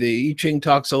easy. The I Ching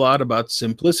talks a lot about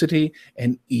simplicity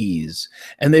and ease.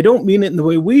 And they don't mean it in the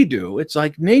way we do. It's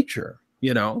like nature,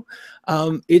 you know.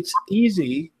 It's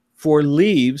easy for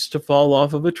leaves to fall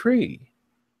off of a tree.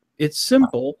 It's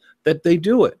simple that they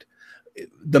do it.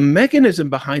 The mechanism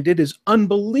behind it is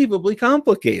unbelievably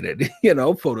complicated, you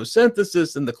know,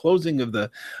 photosynthesis and the closing of the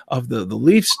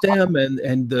leaf stem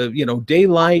and the, you know,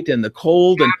 daylight and the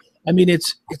cold and I mean,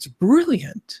 it's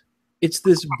brilliant. It's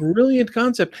this brilliant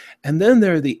concept. And then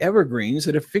there are the evergreens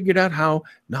that have figured out how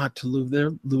not to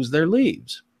lose their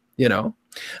leaves, you know?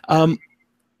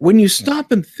 When you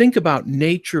stop and think about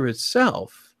nature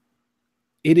itself,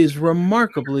 it is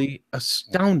remarkably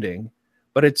astounding,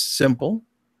 but it's simple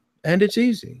and it's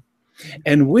easy.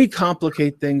 And we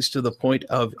complicate things to the point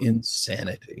of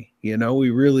insanity. You know,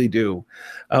 we really do.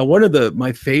 One of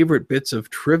my favorite bits of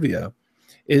trivia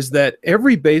is that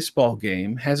every baseball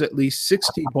game has at least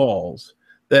 60 balls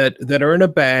that are in a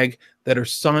bag that are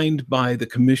signed by the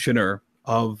commissioner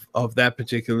of that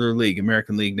particular league,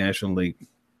 American League, National League.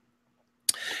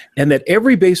 And that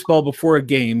every baseball before a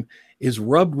game is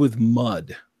rubbed with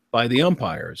mud by the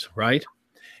umpires, right?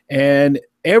 And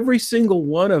every single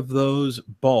one of those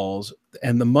balls,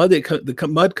 and the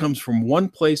mud comes from one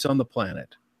place on the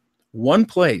planet. One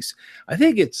place. I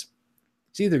think it's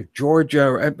either Georgia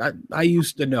or I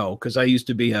used to know because I used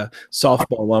to be a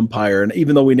softball umpire, and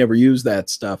even though we never used that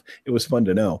stuff, it was fun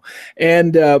to know.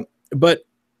 And but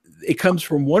it comes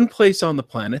from one place on the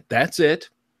planet. That's it.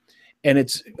 And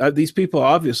it's these people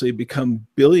obviously become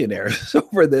billionaires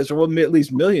over this, or well, at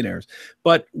least millionaires.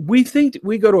 But we think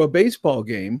we go to a baseball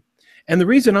game, and the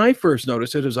reason I first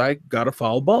noticed it is I got a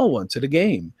foul ball once at a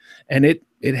game, and it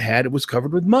was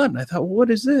covered with mud. And I thought, well,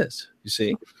 what is this? You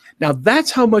see? Now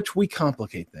that's how much we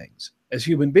complicate things as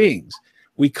human beings.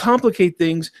 We complicate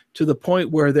things to the point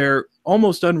where they're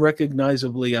almost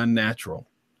unrecognizably unnatural,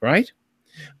 right?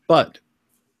 But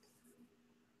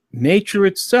nature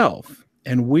itself,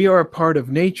 and we are a part of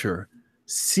nature,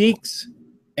 seeks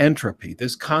entropy,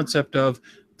 this concept of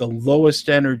the lowest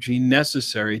energy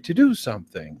necessary to do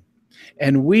something.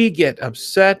 And we get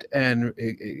upset and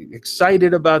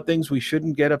excited about things we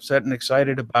shouldn't get upset and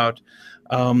excited about.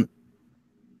 And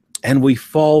we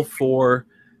fall for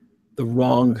the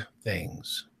wrong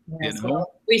things. Yes, You know?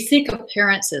 well, we seek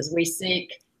appearances. We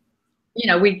seek,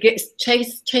 we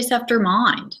chase after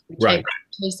mind. We Right.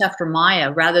 chase after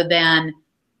Maya rather than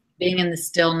being in the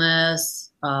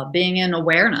stillness, being in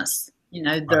awareness.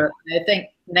 I think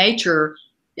nature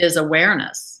is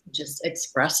awareness, just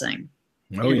expressing.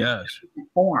 Oh, yes.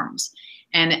 Forms.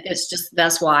 And it's just,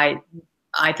 that's why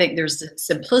I think there's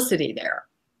simplicity there.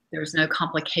 There's no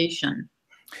complication.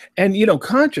 And,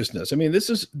 consciousness, I mean,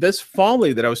 this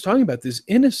folly that I was talking about, this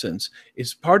innocence,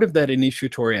 is part of that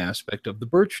initiatory aspect of the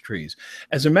birch trees.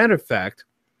 As a matter of fact,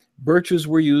 birches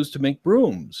were used to make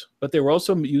brooms, but they were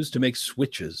also used to make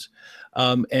switches.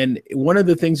 And one of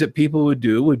the things that people would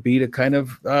do would be to kind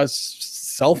of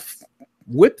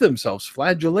self-whip themselves,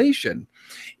 flagellation,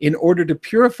 in order to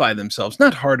purify themselves,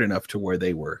 not hard enough to where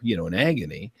they were, in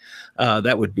agony.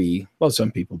 That would be, well,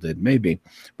 some people did, maybe.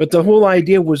 But the whole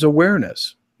idea was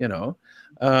awareness,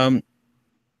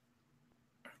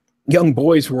 young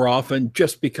boys were often,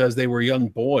 just because they were young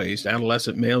boys,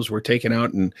 adolescent males were taken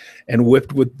out and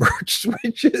whipped with birch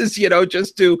switches,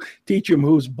 just to teach them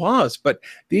who's boss. But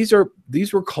these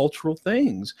were cultural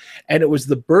things. And it was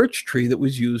the birch tree that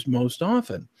was used most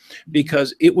often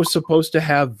because it was supposed to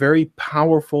have very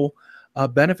powerful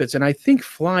benefits. And I think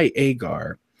fly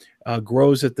agar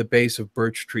grows at the base of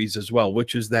birch trees as well,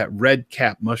 which is that red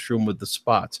cap mushroom with the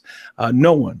spots.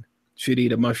 No one should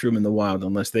eat a mushroom in the wild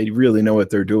unless they really know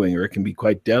what they're doing, or it can be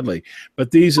quite deadly.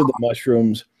 But these are the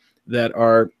mushrooms that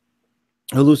are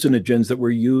hallucinogens that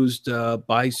were used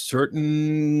by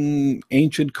certain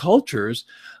ancient cultures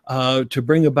to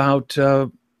bring about,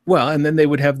 and then they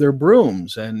would have their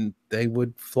brooms and they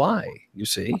would fly, you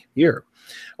see, here.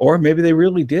 Or maybe they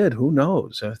really did. Who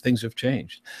knows? Things have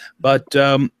changed. But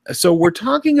so we're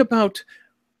talking about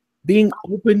being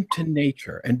open to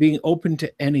nature and being open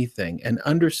to anything, and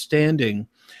understanding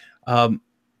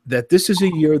that this is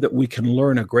a year that we can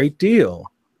learn a great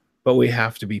deal, but we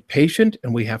have to be patient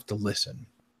and we have to listen.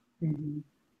 Mm-hmm.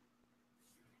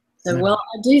 So, well,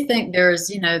 I do think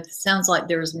there's, it sounds like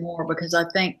there's more, because I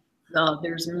think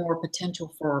there's more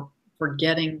potential for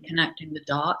connecting the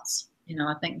dots.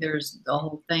 I think there's the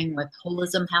whole thing with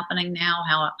holism happening now,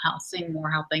 how seeing more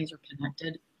how things are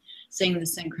connected, seeing the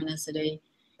synchronicity.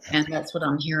 And that's what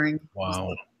I'm hearing.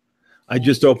 Wow. I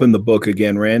just opened the book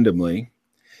again randomly,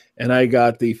 and I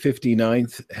got the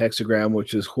 59th hexagram,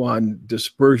 which is Huan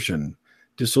dissolution.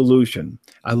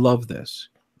 I love this.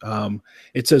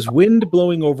 It says, wind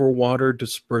blowing over water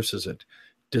disperses it,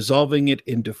 dissolving it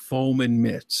into foam and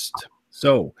mist.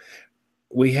 So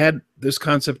we had this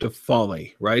concept of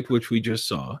folly, right, which we just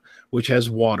saw, which has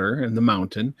water and the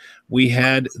mountain. We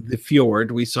had the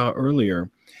fjord we saw earlier.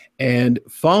 And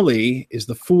folly is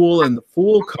the fool, and the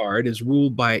fool card is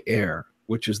ruled by air,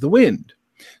 which is the wind.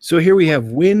 So here we have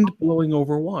wind blowing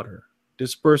over water,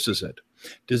 disperses it,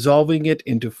 dissolving it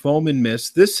into foam and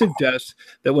mist. This suggests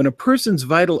that when a person's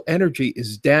vital energy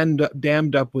is dammed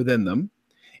up within them,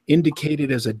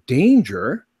 indicated as a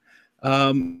danger,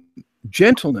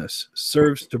 gentleness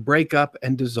serves to break up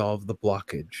and dissolve the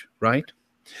blockage, right?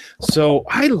 So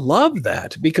I love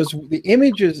that, because the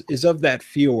image is of that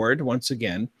fjord once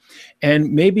again,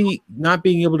 and maybe not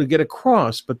being able to get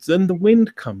across, but then the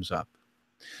wind comes up.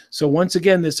 So once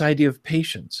again, this idea of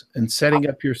patience and setting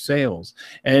up your sails,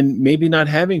 and maybe not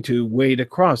having to wade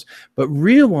across, but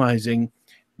realizing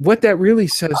what that really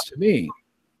says to me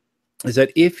is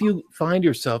that if you find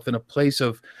yourself in a place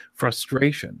of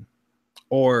frustration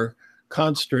or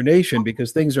consternation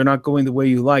because things are not going the way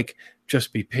you like,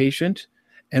 just be patient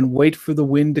and wait for the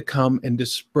wind to come and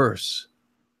disperse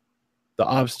the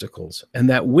obstacles. And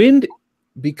that wind,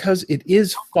 because it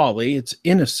is folly, it's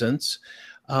innocence,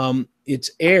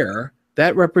 it's air,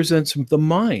 that represents the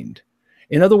mind.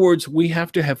 In other words, we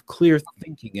have to have clear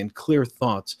thinking and clear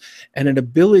thoughts and an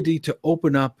ability to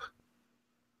open up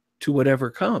to whatever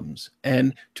comes.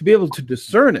 And to be able to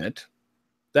discern it,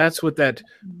 that's what that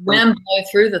wind blow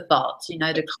through the thoughts, you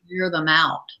know, to clear them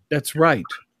out. That's right.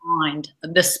 Mind.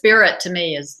 The spirit to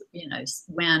me is, you know,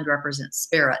 wind represents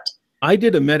spirit. I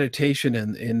did a meditation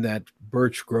in that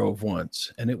birch grove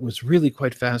once, and it was really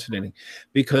quite fascinating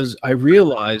because I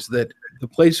realized that the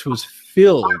place was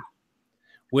filled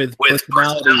with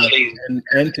personalities and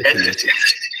entities,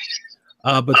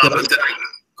 but that I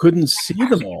couldn't see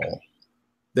them all.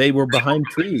 They were behind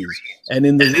trees and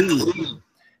in the leaves,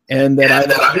 and that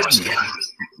I was hidden.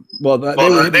 Well,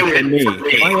 they were hidden from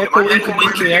me. Am I echoing? Can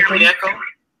you hear the echo?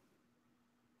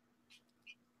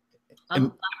 I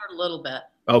heard a little bit.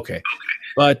 Okay,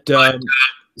 but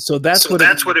so that's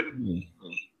what it means.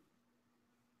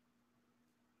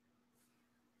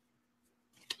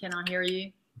 Can I hear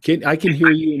you? I can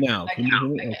hear you now. Can you hear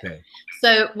me? Okay.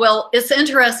 So, well, it's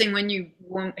interesting when you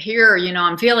hear, you know,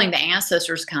 I'm feeling the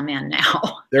ancestors come in now.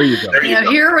 There you go. You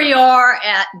know, here we are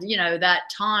at, you know, that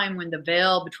time when the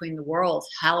veil between the worlds,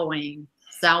 Halloween,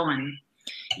 Samhain,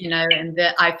 you know, and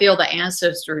that I feel the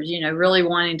ancestors, you know, really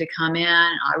wanting to come in.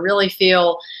 I really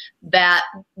feel that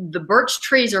the birch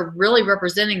trees are really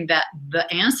representing that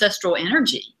the ancestral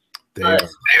energy.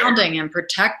 Surrounding and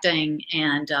protecting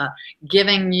and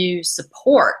giving you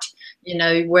support, you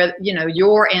know, where, you know,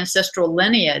 your ancestral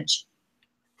lineage,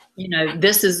 you know,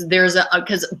 there's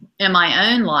because in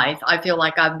my own life, I feel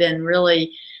like I've been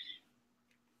really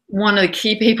one of the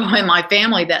key people in my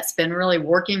family that's been really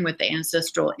working with the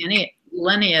ancestral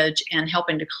lineage and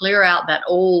helping to clear out that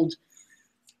old,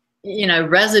 you know,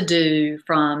 residue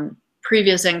from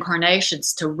previous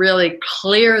incarnations, to really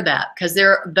clear that, because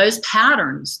those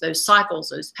patterns, those cycles,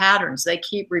 those patterns, they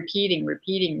keep repeating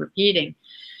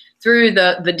through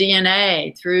the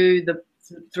DNA, through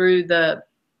the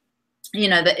you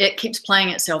know, it keeps playing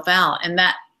itself out. And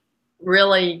that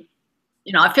really,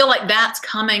 you know, I feel like that's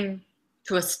coming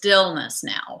to a stillness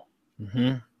now. Mm-hmm.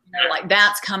 You know, like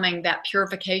that's coming, that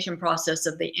purification process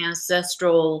of the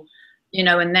ancestral, you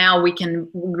know, and now we can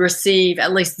receive,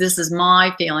 at least this is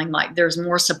my feeling, like there's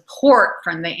more support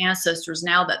from the ancestors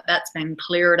now that that's been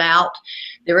cleared out.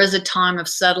 There is a time of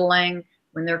settling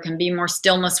when there can be more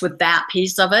stillness with that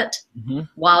piece of it, mm-hmm.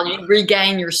 while you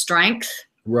regain your strength,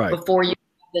 right, before you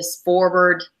move this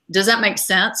forward. Does that make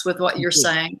sense with what you're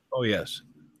saying? Oh, yes.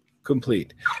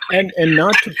 Complete. And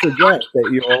not to forget that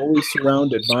you're always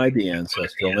surrounded by the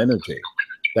ancestral energy.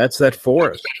 That's that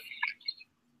forest.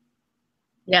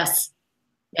 Yes.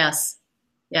 Yes.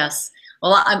 Yes.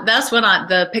 Well, that's what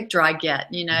the picture I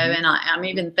get, you know, mm-hmm. and I'm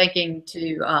even thinking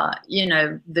to, you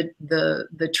know,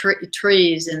 the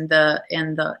trees in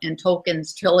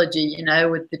Tolkien's trilogy, you know,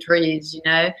 with the trees, you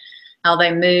know, how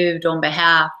they moved on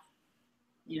behalf,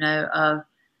 you know, of,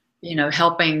 you know,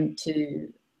 helping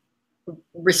to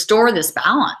restore this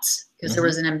balance, because mm-hmm. there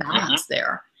was an imbalance mm-hmm.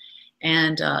 there.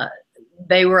 And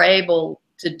they were able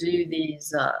to do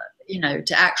these, you know,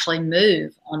 to actually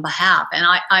move on behalf. And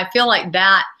I feel like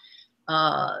that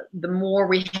the more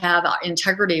we have our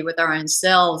integrity with our own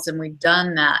selves, and we've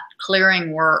done that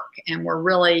clearing work, and we're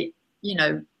really, you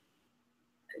know,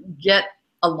 get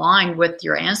aligned with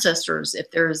your ancestors.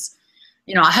 If there's,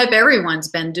 you know, I hope everyone's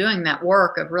been doing that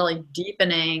work of really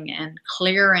deepening and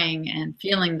clearing and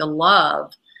feeling the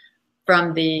love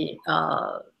from the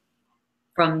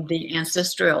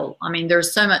ancestral. I mean,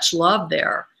 there's so much love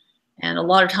there. And a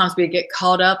lot of times we get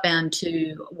caught up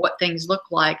into what things look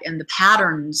like and the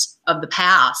patterns of the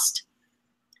past.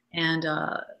 And,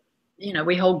 you know,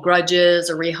 we hold grudges,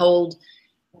 or we hold,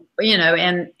 you know,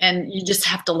 and you just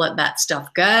have to let that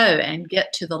stuff go and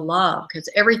get to the love, because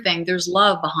everything, there's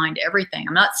love behind everything.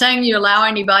 I'm not saying you allow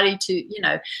anybody to, you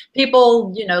know,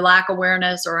 people, you know, lack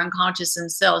awareness or unconscious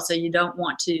themselves, so you don't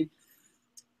want to,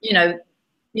 you know,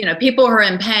 people who are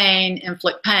in pain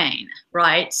inflict pain,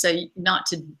 right? So not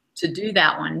to do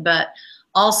that one, but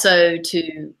also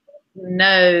to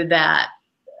know that,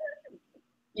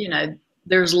 you know,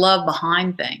 there's love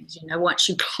behind things. You know, once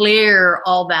you clear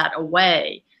all that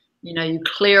away, you know, you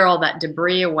clear all that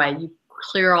debris away, you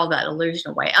clear all that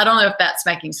illusion away. I don't know if that's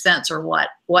making sense or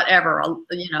whatever.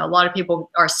 You know, a lot of people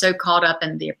are so caught up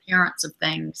in the appearance of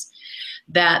things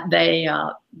that they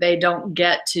don't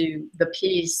get to the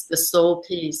peace, the soul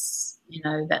peace, you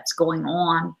know, that's going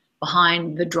on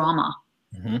behind the drama.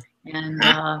 Mm-hmm.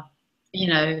 And, you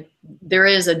know, there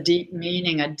is a deep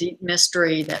meaning, a deep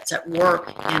mystery that's at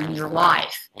work in your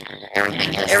life.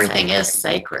 Everything is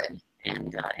sacred.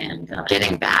 And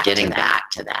getting back to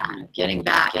that, getting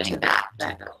back to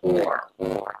that core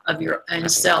of your own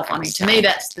self. I mean, to me,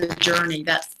 that's the journey.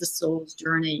 That's the soul's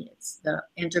journey. It's the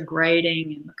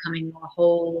integrating and becoming more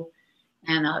whole,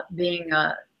 and being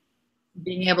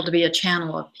able to be a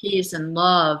channel of peace and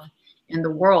love in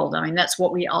the world. I mean, that's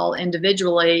what we all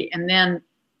individually, and then,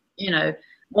 you know,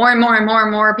 more and more and more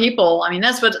and more people. I mean,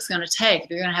 that's what it's going to take. If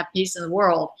you're going to have peace in the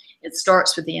world, it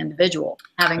starts with the individual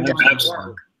having done the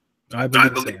work. I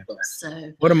believe that.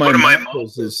 So, one of my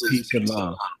mantras is peace and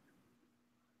love.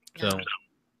 Yeah.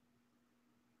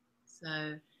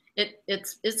 So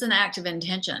it's an act of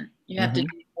intention. You have to do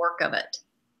the work of it.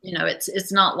 You know,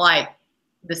 it's not like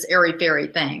this airy fairy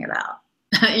thing about,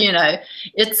 you know,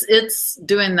 it's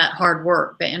doing that hard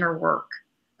work, the inner work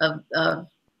of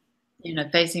you know,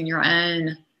 facing your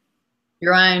own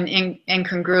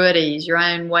incongruities, your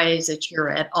own ways that you're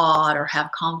at odd or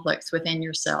have conflicts within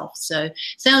yourself. So it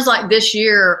sounds like this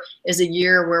year is a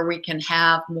year where we can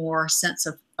have more sense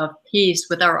of peace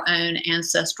with our own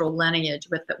ancestral lineage,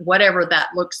 with whatever that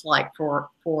looks like for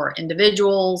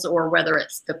individuals, or whether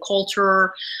it's the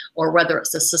culture, or whether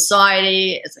it's a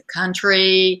society, it's a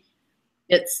country.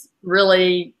 It's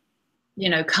really, you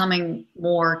know, coming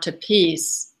more to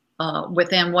peace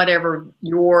within whatever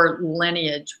your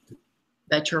lineage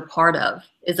that you're part of.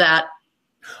 Is that?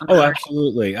 Oh,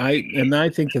 absolutely. I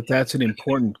think that that's an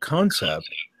important concept.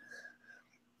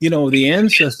 You know, the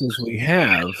ancestors we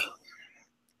have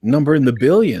number in the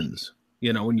billions.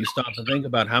 You know, when you stop to think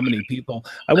about how many people,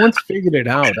 I once figured it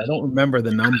out. I don't remember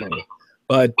the number,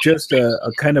 but just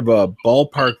a kind of a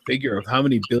ballpark figure of how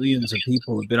many billions of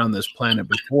people have been on this planet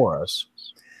before us.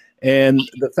 And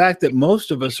the fact that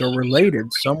most of us are related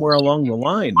somewhere along the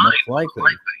line, most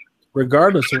likely,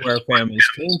 regardless of where our families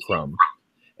came from.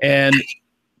 And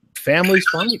families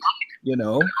fight, you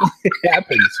know, it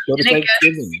happens. Go to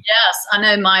Thanksgiving. Yes,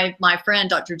 I know my friend,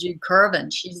 Dr. Jude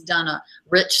Curvin, she's done a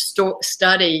rich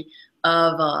study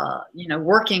of, you know,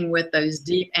 working with those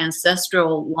deep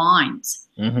ancestral lines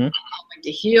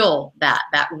to heal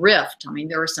that rift. I mean,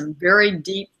 there were some very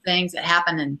deep things that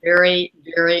happened in very,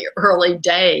 very early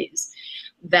days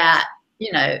that,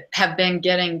 you know, have been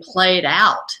getting played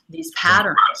out, these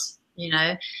patterns. You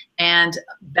know, and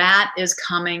that is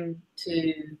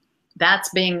that's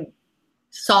being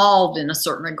solved in a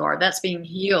certain regard. That's being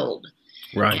healed.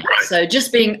 Right. So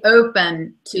just being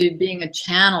open to being a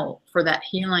channel for that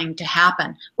healing to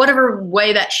happen, whatever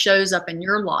way that shows up in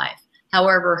your life,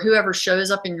 however, whoever shows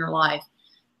up in your life,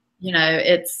 you know,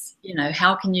 it's, you know,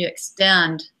 how can you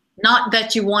extend, not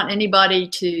that you want anybody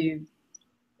to,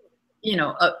 you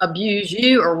know, abuse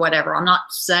you or whatever. I'm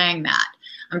not saying that.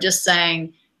 I'm just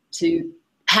saying to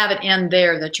have it in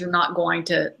there that you're not going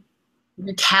to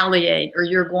retaliate, or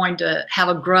you're going to have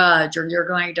a grudge, or you're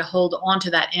going to hold on to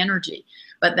that energy,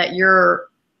 but that you're,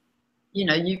 you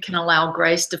know, you can allow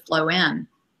grace to flow in,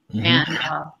 and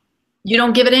you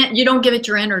don't give it in, you don't give it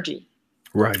your energy.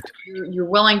 Right. You're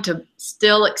willing to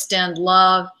still extend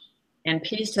love and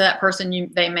peace to that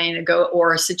person. They may go,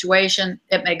 or a situation,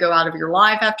 it may go out of your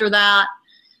life after that,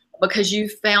 because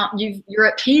you're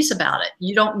at peace about it.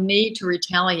 You don't need to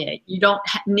retaliate. You don't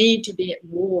need to be at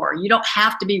war. You don't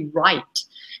have to be right,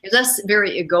 because that's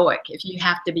very egoic if you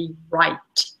have to be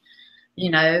right,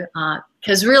 you know,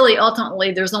 because really,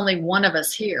 ultimately, there's only one of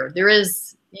us here. There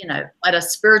is, you know, at a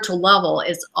spiritual level,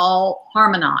 it's all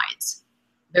harmonized.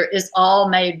 There is all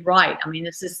made right. I mean,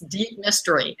 it's this deep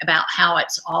mystery about how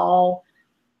it's all,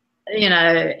 you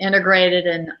know, integrated,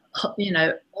 and, you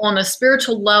know, on a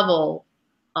spiritual level,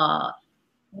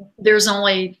 there's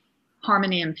only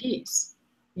harmony and peace.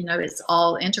 You know, it's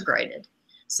all integrated.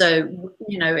 So,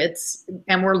 you know,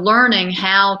 and we're learning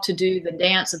how to do the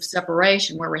dance of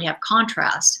separation, where we have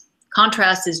contrast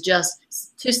Contrast is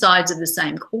just two sides of the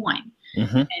same coin.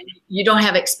 Mm-hmm. And you don't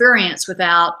have experience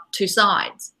without two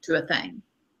sides to a thing.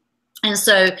 And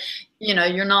so, you know,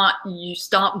 you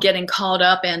stop getting caught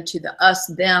up into the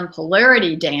us-them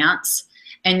polarity dance,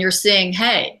 and you're seeing,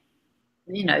 hey,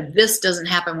 you know, this doesn't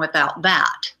happen without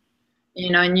that, you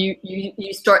know, and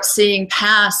you start seeing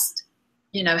past,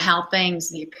 you know, how things,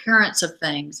 the appearance of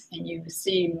things, and you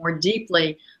see more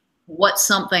deeply what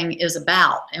something is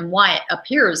about and why it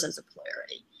appears as a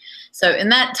polarity. So,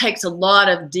 and that takes a lot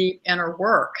of deep inner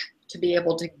work to be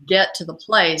able to get to the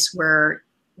place where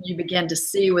you begin to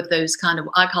see with those kind of,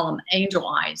 I call them angel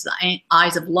eyes, the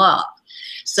eyes of love,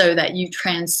 so that you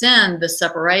transcend the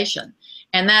separation.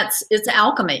 And it's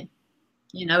alchemy.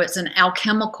 You know, it's an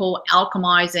alchemical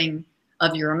alchemizing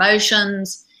of your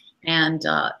emotions. And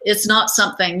it's not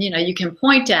something, you know, you can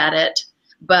point at it,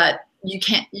 but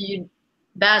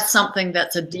that's something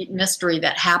that's a deep mystery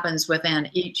that happens within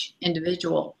each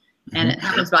individual. And it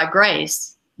happens by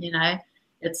grace, you know.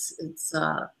 It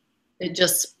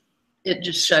just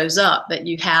shows up that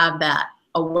you have that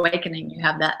awakening, you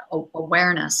have that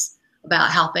awareness about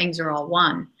how things are all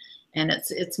one. And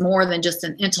it's more than just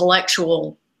an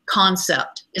intellectual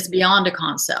concept. It's beyond a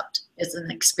concept. It's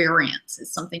an experience.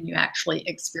 It's something you actually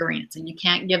experience, and you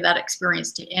can't give that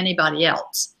experience to anybody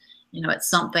else. You know, it's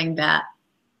something that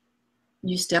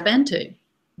you step into.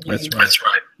 That's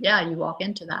right. Yeah, you walk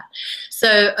into that.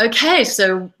 So, okay,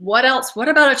 so what else? What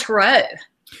about a tarot?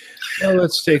 Well,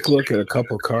 let's take a look at a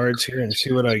couple cards here and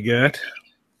see what I get.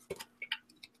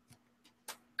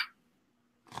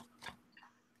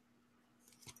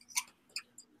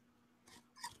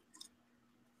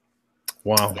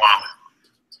 Wow.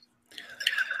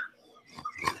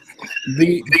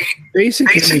 The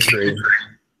basic imagery,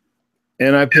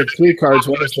 and I picked three cards.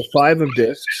 One is the Five of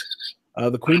Discs,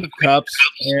 the Queen of Cups,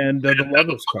 and the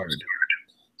Lover's card.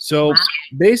 So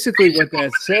basically what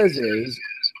that says is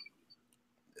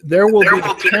there will be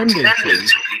a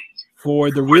tendency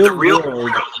for the real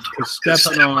world to step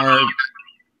on our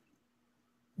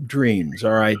dreams,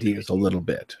 our ideas a little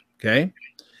bit, okay?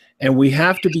 And we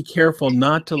have to be careful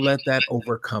not to let that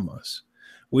overcome us.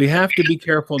 We have to be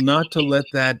careful not to let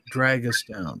that drag us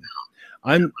down.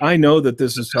 I know that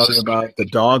this is talking about the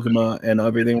dogma and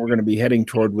everything we're going to be heading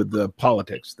toward with the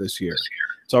politics this year.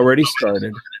 It's already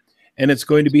started. And it's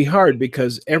going to be hard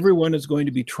because everyone is going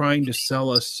to be trying to sell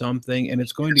us something, and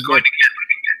it's going to get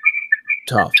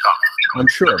tough, I'm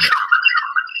sure.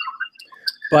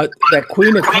 But that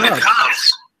Queen of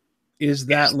Cups is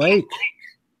that lake.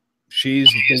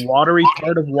 She's the watery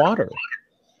part of water.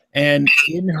 And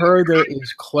in her, there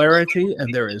is clarity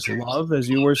and there is love, as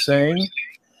you were saying.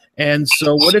 And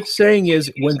so what it's saying is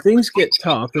when things get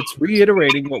tough, it's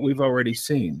reiterating what we've already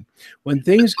seen. When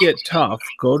things get tough,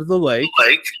 go to the lake,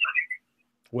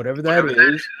 whatever that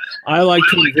is. I like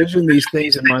to envision these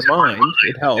things in my mind.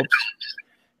 It helps.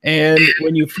 And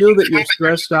when you feel that you're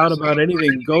stressed out about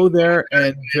anything, go there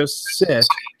and just sit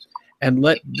and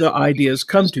let the ideas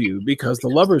come to you, because the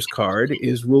Lover's card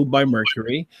is ruled by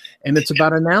Mercury, and it's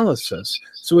about analysis.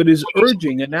 So it is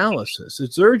urging analysis.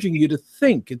 It's urging you to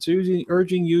think. It's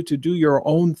urging you to do your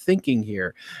own thinking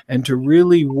here and to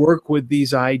really work with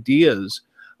these ideas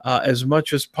as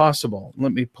much as possible.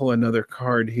 Let me pull another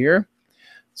card here.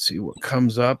 See what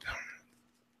comes up.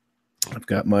 I've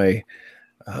got my,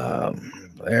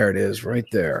 there it is right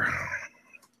there.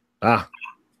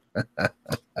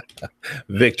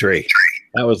 Victory.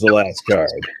 That was the last card.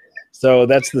 So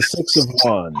that's the Six of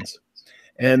Wands.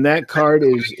 And that card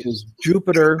is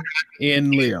Jupiter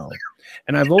in Leo.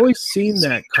 And I've always seen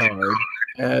that card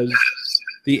as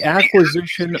the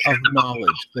acquisition of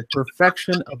knowledge, the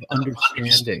perfection of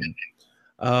understanding.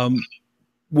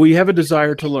 We have a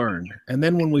desire to learn. And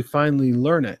then when we finally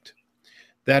learn it,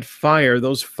 that fire,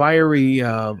 those fiery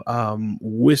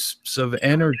wisps of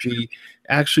energy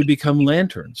actually become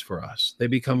lanterns for us. They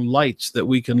become lights that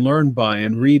we can learn by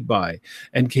and read by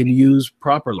and can use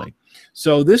properly.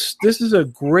 So this is a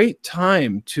great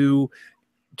time to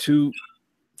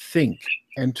think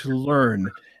and to learn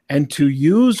and to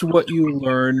use what you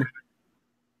learn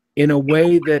in a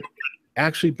way that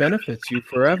actually benefits you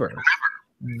forever.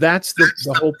 That's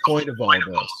the whole point of all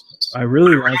this. I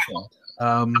really like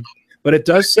that. But it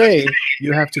does say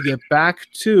you have to get back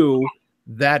to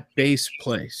that base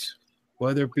place,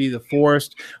 whether it be the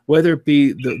forest, whether it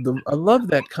be I love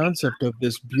that concept of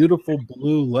this beautiful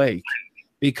blue lake,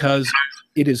 because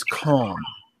it is calm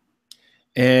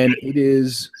and it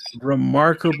is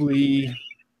remarkably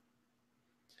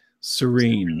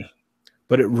serene,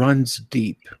 but it runs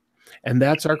deep. And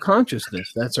that's our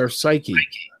consciousness. That's our psyche.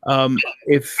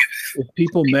 If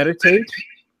people meditate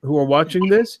who are watching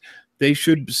this, they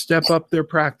should step up their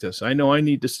practice. I know I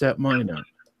need to step mine up.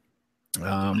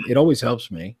 It always helps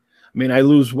me. I mean, I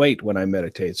lose weight when I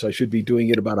meditate, so I should be doing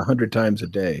it about 100 times a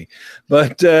day.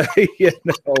 But, you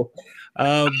know,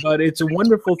 but it's a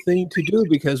wonderful thing to do,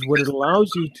 because what it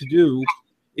allows you to do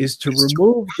is to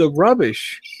remove the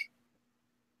rubbish,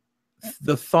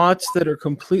 the thoughts that are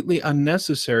completely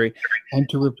unnecessary, and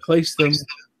to replace them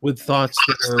with thoughts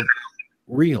that are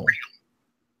real,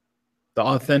 the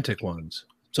authentic ones.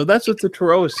 So that's what the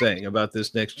Tarot is saying about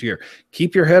this next year.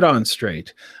 Keep your head on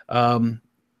straight.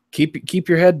 Keep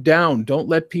your head down. Don't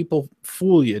let people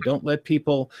fool you. Don't let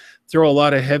people throw a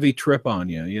lot of heavy trip on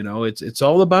you. You know, it's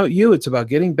all about you. It's about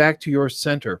getting back to your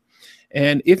center.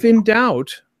 And if in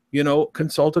doubt, you know,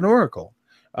 consult an oracle.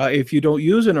 If you don't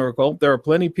use an oracle, there are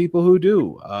plenty of people who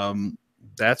do.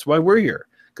 That's why we're here,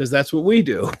 because that's what we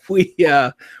do.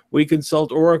 We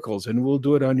consult oracles, and we'll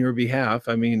do it on your behalf.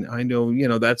 I mean, I know, you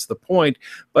know, that's the point,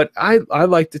 but I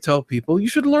like to tell people you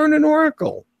should learn an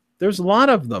oracle. There's a lot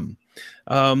of them.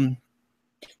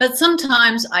 But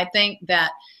sometimes I think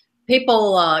that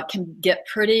people can get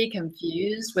pretty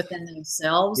confused within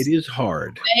themselves. It is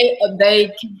hard. They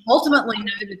can ultimately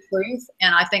know the truth,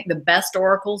 and I think the best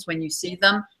oracles, when you see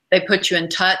them, they put you in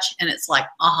touch, and it's like,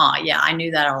 yeah, I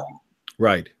knew that all along.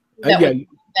 Right. But I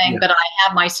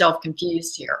have myself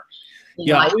confused here.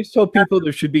 You know, I always tell people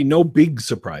there should be no big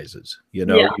surprises. You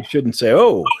know, you shouldn't say,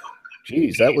 oh,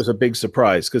 geez, that was a big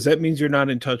surprise, because that means you're not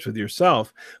in touch with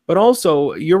yourself. But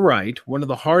also, you're right. One of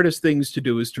the hardest things to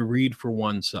do is to read for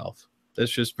oneself.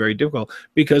 That's just very difficult,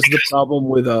 because the problem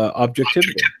with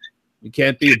objectivity, you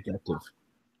can't be objective.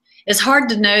 It's hard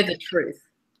to know the truth.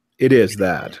 It is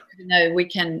that. You know, we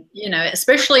can, you know,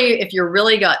 especially if you're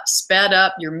really got sped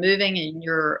up, you're moving and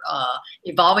you're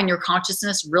evolving your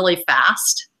consciousness really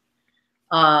fast.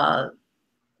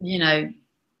 You know,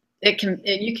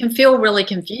 you can feel really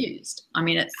confused. I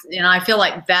mean, I feel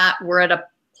like that we're at a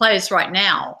place right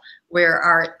now where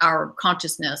our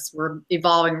consciousness, we're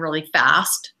evolving really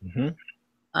fast.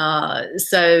 Mm-hmm.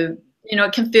 So, you know,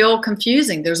 it can feel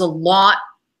confusing. There's a lot,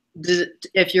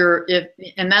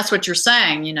 and that's what you're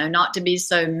saying, you know, not to be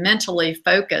so mentally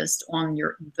focused on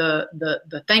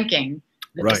the thinking,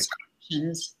 the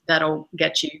distractions that'll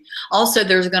get you. Also,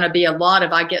 there's going to be a lot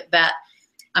of, I get that.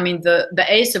 I mean, the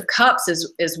Ace of Cups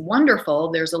is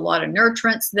wonderful. There's a lot of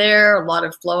nurturance there, a lot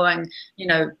of flowing, you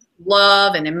know,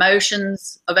 love and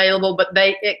emotions available, but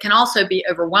it can also be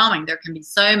overwhelming. There can be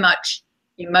so much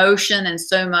emotion and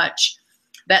so much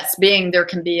there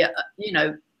can be, you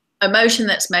know, emotion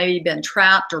that's maybe been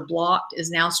trapped or blocked is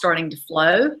now starting to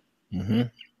flow.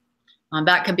 Mm-hmm.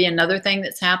 That could be another thing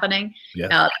that's happening.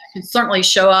 Yeah. It can certainly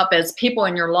show up as people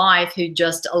in your life who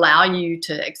just allow you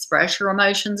to express your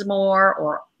emotions more,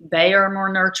 or they are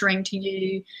more nurturing to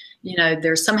you. You know,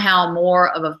 there's somehow more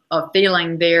of a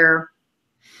feeling there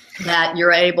that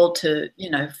you're able to, you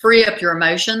know, free up your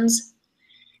emotions.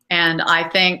 And I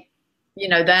think, you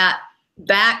know,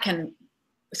 that can,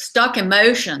 stuck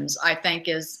emotions, I think,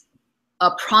 is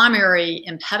a primary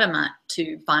impediment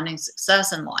to finding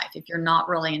success in life if you're not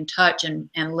really in touch and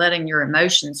letting your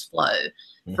emotions flow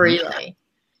freely.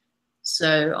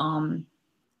 So,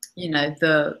 you know,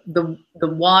 the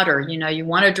water, you know, you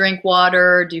want to drink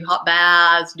water, do hot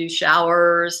baths, do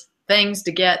showers, things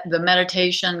to get the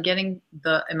meditation, getting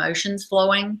the emotions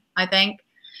flowing, I think.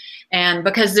 And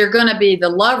because they're going to be, the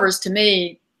lovers to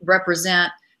me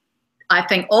represent, I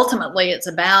think ultimately it's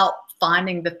about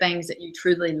finding the things that you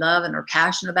truly love and are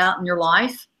passionate about in your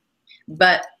life.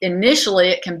 But initially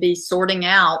it can be sorting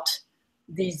out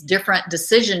these different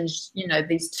decisions, you know,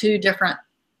 these two different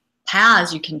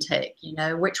paths you can take, you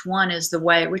know, which one is the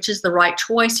way, which is the right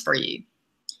choice for you.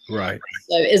 Right.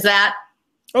 So is that?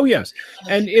 Oh, yes.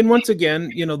 And once again,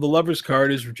 you know, the Lover's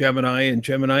card is Gemini, and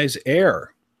Gemini is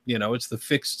air. You know, it's the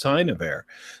fixed sign of air.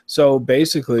 So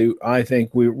basically, I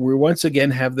think we once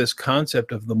again have this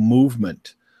concept of the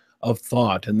movement of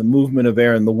thought and the movement of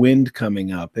air and the wind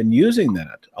coming up, and using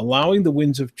that, allowing the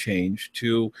winds of change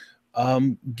to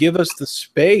give us the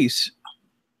space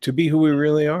to be who we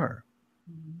really are.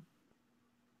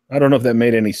 I don't know if that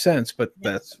made any sense, but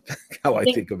that's how I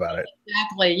think about it.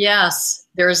 Exactly. Yes.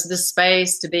 There's the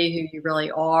space to be who you really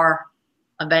are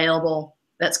available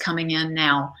that's coming in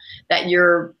now. That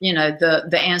you're, you know,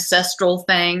 the ancestral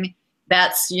thing,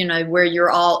 that's, you know, where you're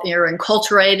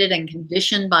enculturated and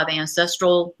conditioned by the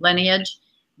ancestral lineage.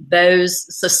 Those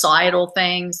societal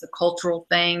things, the cultural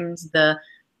things, the,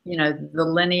 you know, the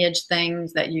lineage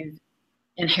things that you've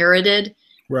inherited.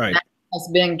 Right. That has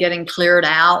been getting cleared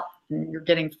out. You're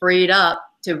getting freed up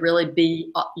to really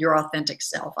be your authentic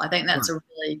self. I think that's a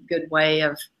really good way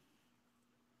of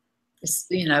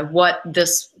you know, what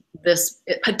this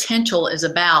potential is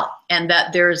about, and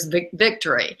that there's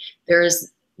victory.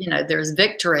 There's, you know, there's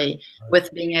victory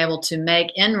with being able to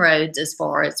make inroads as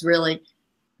far as really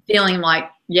feeling like,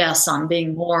 yes, I'm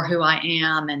being more who I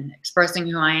am and expressing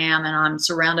who I am, and I'm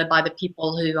surrounded by the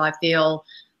people who I feel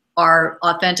are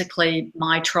authentically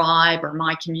my tribe or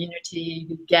my community,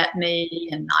 who get me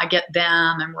and I get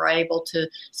them, and we're able to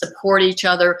support each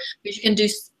other. Because you can do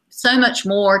so much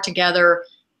more together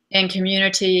in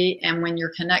community, and when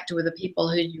you're connected with the people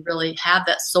who you really have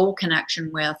that soul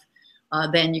connection with,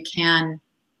 than you can,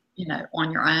 you know,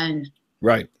 on your own.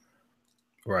 Right.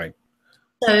 Right.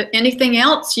 So anything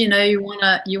else, you know,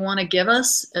 you wanna give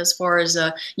us as far as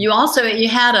you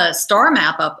had a star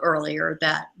map up earlier.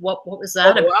 That what was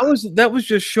that about? That was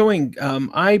just showing.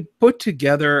 I put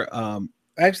together.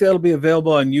 Actually, that'll be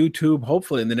available on YouTube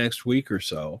hopefully in the next week or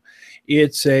so.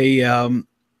 It's a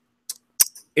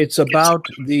it's about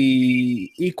the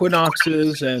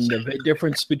equinoxes and the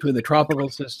difference between the tropical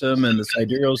system and the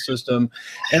sidereal system,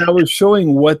 and I was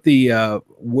showing what the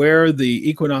where the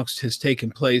equinox has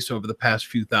taken place over the past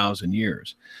few thousand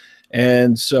years.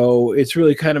 And so it's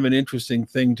really kind of an interesting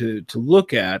thing to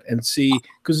look at and see,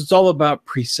 because it's all about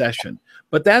precession.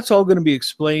 But that's all going to be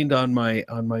explained on my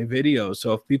video.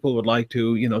 So if people would like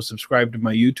to, you know, subscribe to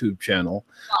my YouTube channel,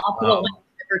 I'll put a link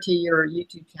to your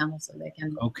YouTube channel so they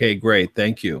can. Okay, great.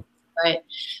 Thank you. Right.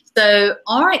 So,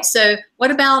 all right. So what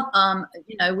about,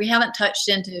 you know, we haven't touched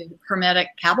into Hermetic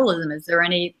Kabbalism. Is there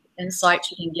any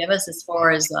insights you can give us as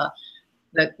far as the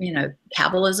you know,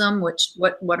 Kabbalism?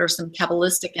 What are some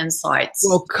Kabbalistic insights?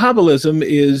 Well, Kabbalism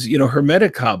is, you know,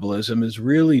 Hermetic Kabbalism is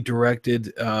really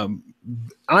directed,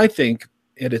 I think,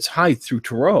 at its height through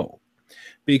Tarot,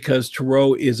 because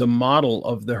Tarot is a model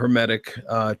of the Hermetic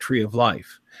tree of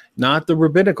life, not the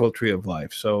rabbinical tree of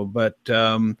life. So, but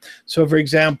so for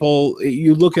example,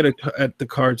 you look at the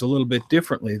cards a little bit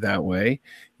differently that way.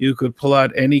 You could pull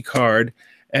out any card,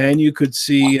 and you could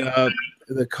see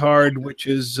the card which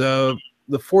is the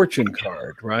fortune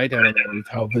card, right? I don't know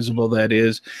how visible that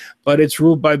is, but it's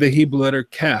ruled by the Hebrew letter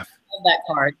Kaf. That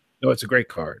card. No, it's a great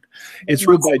card. It's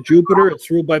ruled by Jupiter. It's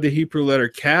ruled by the Hebrew letter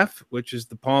Kaf, which is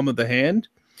the palm of the hand.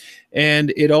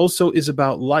 And it also is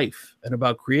about life and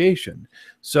about creation.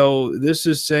 So this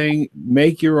is saying,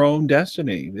 make your own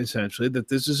destiny, essentially, that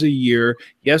this is a year,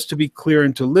 yes, to be clear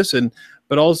and to listen,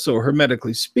 but also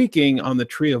hermetically speaking, on the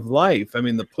tree of life. I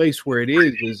mean, the place where it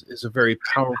is a very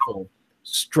powerful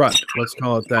strut, let's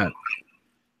call it that.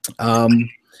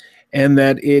 And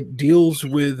that it deals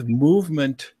with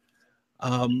movement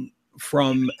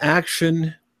from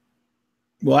action,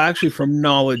 well, actually from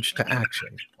knowledge to action.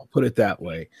 I'll put it that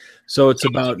way. So it's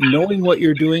about knowing what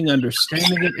you're doing,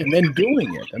 understanding it, and then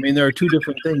doing it. I mean, there are two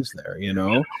different things there, you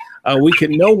know. We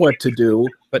can know what to do,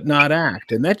 but not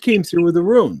act. And that came through with the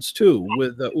runes, too,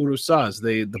 with Urusaz,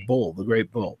 the bull, the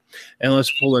great bull. And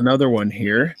let's pull another one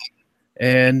here.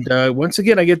 And once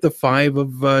again, I get the 5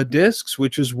 of discs,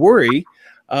 which is worry,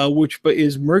 which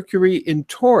is Mercury in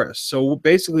Taurus. So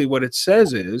basically what it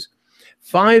says is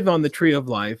 5 on the tree of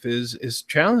life is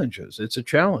challenges. It's a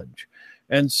challenge.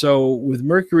 And so with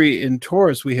Mercury in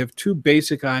Taurus, we have 2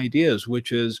 basic ideas,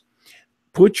 which is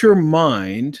put your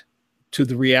mind to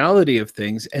the reality of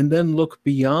things and then look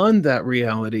beyond that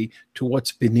reality to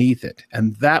what's beneath it.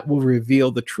 And that will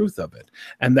reveal the truth of it.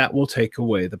 And that will take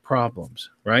away the problems,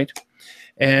 right?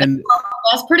 And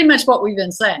that's pretty much what we've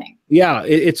been saying. Yeah,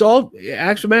 it's all,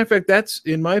 actually, matter of fact, that's,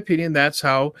 in my opinion, that's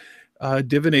how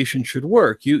divination should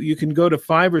work. You can go to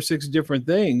 5 or 6 different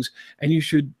things, and you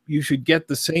should get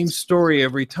the same story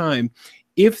every time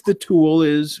if the tool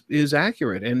is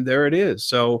accurate, and there it is.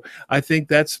 So I think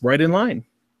that's right in line.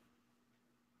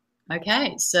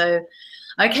 Okay, so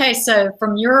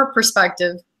from your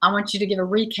perspective, I want you to give a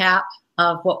recap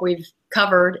of what we've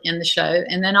covered in the show,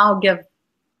 and then I'll give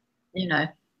my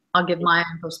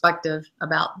own perspective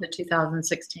about the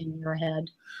 2016 year ahead.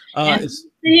 And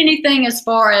see anything as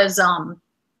far as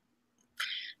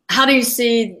how do you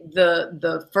see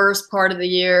the first part of the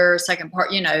year, second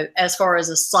part, you know, as far as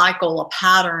a cycle, a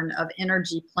pattern of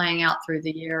energy playing out through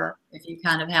the year, if you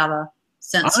kind of have a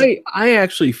sense? I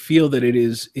actually feel that it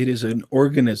is an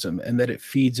organism, and that it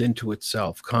feeds into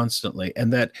itself constantly,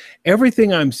 and that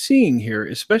everything I'm seeing here,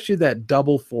 especially that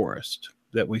double forest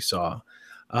that we saw,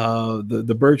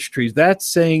 the birch trees, that's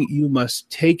saying you must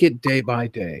take it day by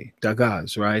day.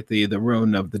 Dagaz, right? The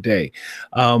rune of the day.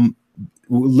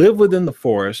 Live within the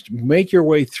forest, make your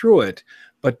way through it,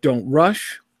 but don't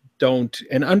rush,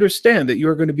 and understand that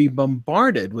you're going to be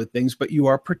bombarded with things, but you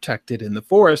are protected in the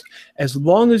forest as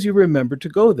long as you remember to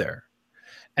go there.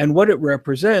 And what it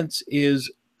represents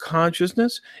is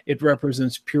consciousness. It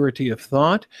represents purity of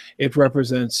thought. It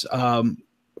represents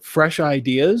fresh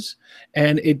ideas,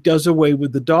 and it does away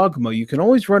with the dogma. You can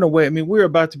always run away. I mean, we're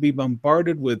about to be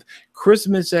bombarded with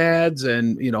Christmas ads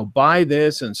and, buy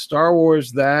this and Star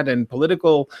Wars that and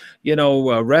political,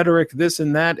 rhetoric, this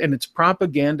and that. And it's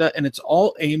propaganda, and it's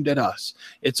all aimed at us.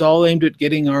 It's all aimed at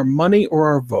getting our money or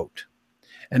our vote.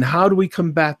 And how do we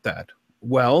combat that?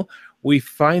 Well, we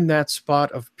find that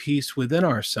spot of peace within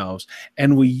ourselves,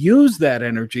 and we use that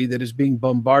energy that is being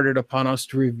bombarded upon us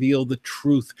to reveal the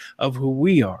truth of who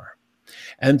we are.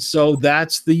 And so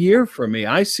that's the year for me.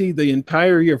 I see the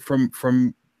entire year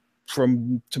from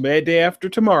today, day after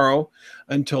tomorrow,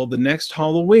 until the next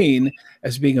Halloween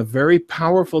as being a very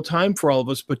powerful time for all of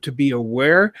us, but to be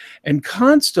aware and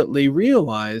constantly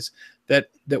realize that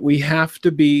we have to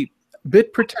be a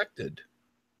bit protected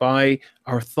by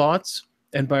our thoughts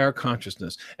and by our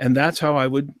consciousness. And that's how I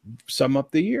would sum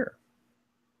up the year.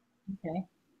 Okay.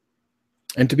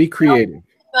 And to be creative.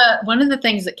 One of the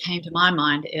things that came to my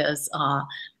mind is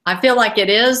I feel like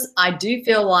I do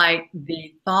feel like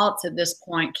the thoughts at this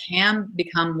point can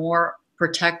become more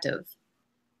protective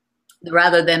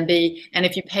rather than and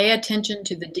if you pay attention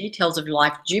to the details of your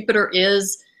life, Jupiter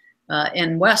is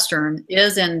in Western,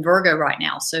 is in Virgo right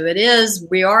now. So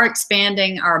we are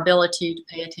expanding our ability to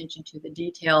pay attention to the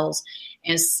details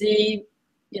and see,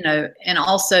 and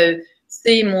also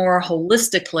see more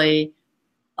holistically,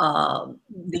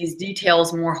 these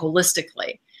details more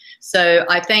holistically. So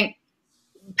I think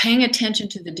paying attention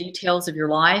to the details of your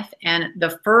life, and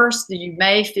you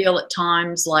may feel at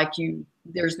times like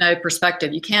there's no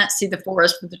perspective. You can't see the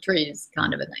forest for the trees,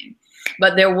 kind of a thing.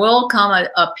 But there will come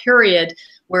a period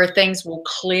where things will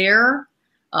clear.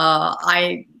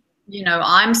 I'm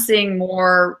seeing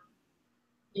more,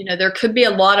 there could be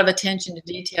a lot of attention to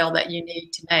detail that you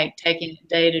need to make, taking it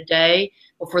day to day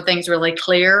before things really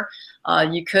clear.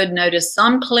 You could notice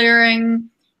some clearing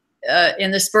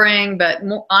in the spring, but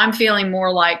I'm feeling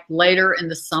more like later in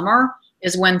the summer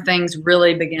is when things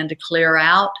really begin to clear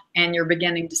out, and you're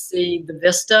beginning to see the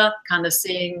vista, kind of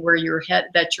seeing where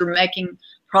that you're making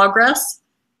progress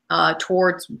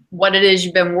towards what it is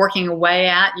you've been working away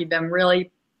at. You've been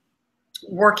really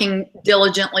working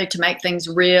diligently to make things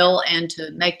real and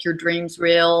to make your dreams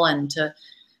real and to,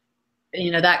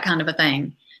 that kind of a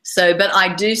thing. So, but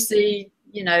I do see,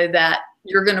 that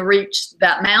you're going to reach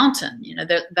that mountain,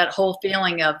 that whole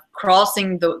feeling of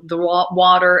crossing the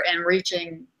water and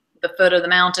reaching the foot of the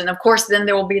mountain. Of course, then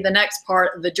there will be the next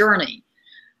part of the journey,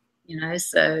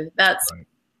 so that's. Right.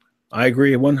 I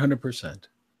agree 100%.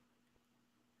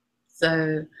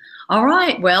 So, all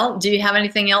right. Well, do you have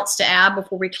anything else to add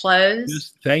before we close?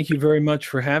 Yes, thank you very much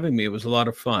for having me. It was a lot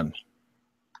of fun.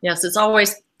 Yes, it's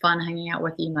always fun hanging out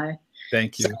with you, Mo.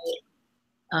 Thank you.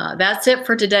 So, that's it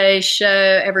for today's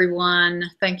show, everyone.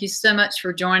 Thank you so much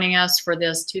for joining us for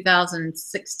this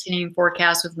 2016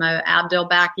 forecast with Mo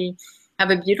Abdelbaki.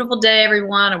 Have a beautiful day,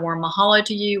 everyone. A warm mahalo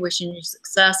to you. Wishing you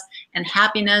success and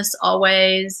happiness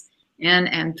always in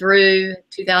and through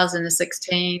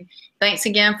 2016. Thanks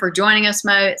again for joining us,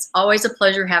 Mo. It's always a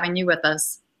pleasure having you with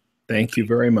us. Thank you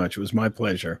very much. It was my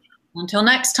pleasure. Until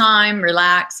next time,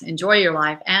 relax, enjoy your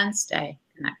life, and stay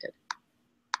connected.